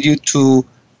invite you to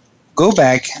go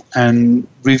back and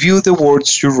review the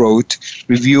words you wrote,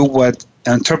 review what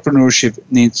entrepreneurship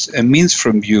means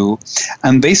from you,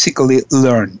 and basically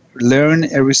learn. Learn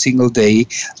every single day.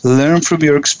 Learn from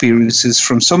your experiences,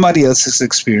 from somebody else's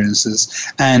experiences.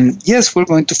 And yes, we're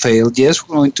going to fail. Yes,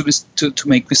 we're going to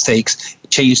make mistakes.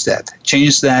 Change that.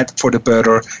 Change that for the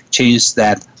better. Change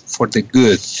that for the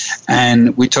good.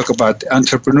 And we talk about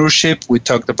entrepreneurship, we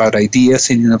talked about ideas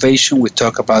and innovation, we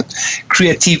talk about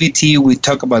creativity, we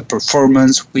talk about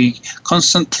performance, we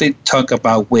constantly talk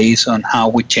about ways on how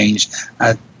we change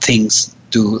things,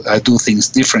 do things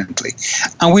differently.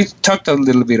 And we talked a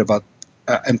little bit about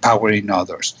empowering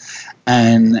others.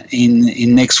 And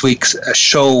in next week's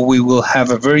show, we will have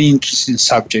a very interesting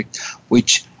subject,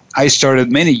 which I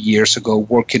started many years ago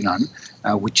working on,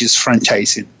 which is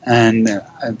franchising. And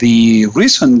the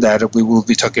reason that we will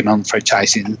be talking on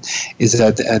franchising is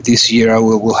that this year I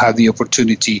will have the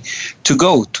opportunity to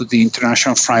go to the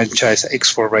International Franchise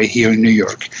Expo right here in New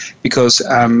York. Because,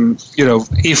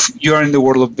 if you are in the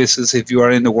world of business, if you are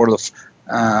in the world of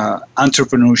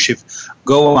entrepreneurship,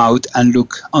 go out and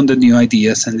look on the new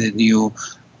ideas and the new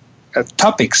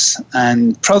topics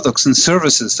and products and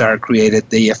services that are created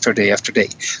day after day after day.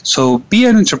 So be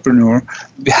an entrepreneur,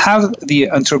 have the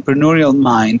entrepreneurial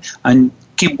mind, and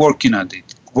keep working on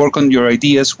it. Work on your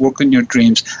ideas, work on your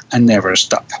dreams, and never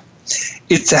stop.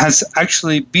 It has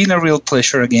actually been a real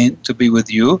pleasure again to be with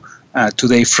you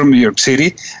today from New York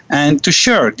City and to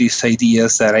share these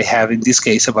ideas that I have in this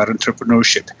case about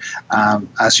entrepreneurship.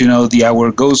 As you know, the hour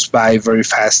goes by very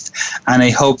fast, and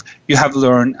I hope you have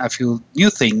learned a few new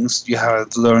things, you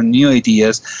have learned new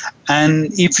ideas,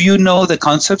 and if you know the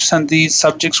concepts and the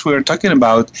subjects we are talking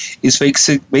about, is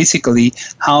basically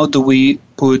how do we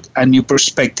put a new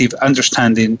perspective,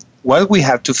 understanding what we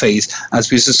have to face as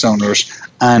business owners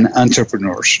and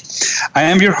entrepreneurs. I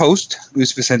am your host,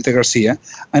 Luis Vicente Garcia,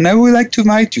 and I would like to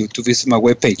invite you to visit my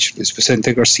webpage,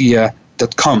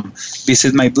 luisvicentegarcia.com.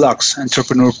 Visit my blogs,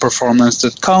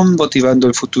 entrepreneurperformance.com,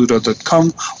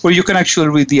 motivandoelfuturo.com, where you can actually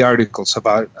read the articles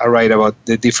I write about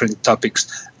the different topics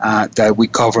that we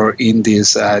cover in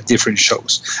these different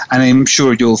shows. And I'm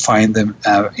sure you'll find them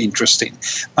interesting.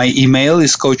 My email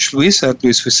is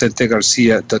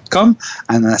coachluis@luisvicentegarcia.com.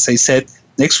 And as I said,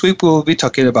 next week we will be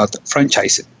talking about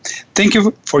franchising. Thank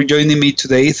you for joining me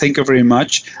today. Thank you very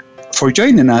much for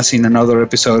joining us in another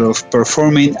episode of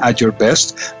Performing at Your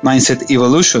Best, Mindset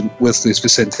Evolution with Luis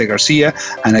Vicente Garcia.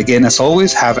 And again, as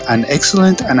always, have an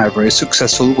excellent and a very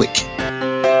successful week.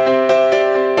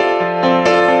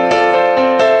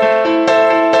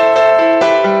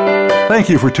 Thank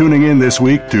you for tuning in this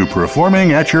week to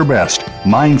Performing at Your Best,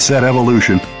 Mindset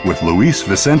Evolution with Luis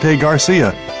Vicente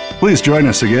Garcia. Please join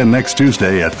us again next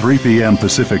Tuesday at 3 p.m.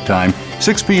 Pacific Time,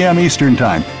 6 p.m. Eastern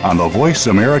Time on the Voice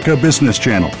America Business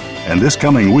Channel. And this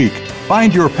coming week,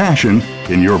 find your passion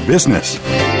in your business.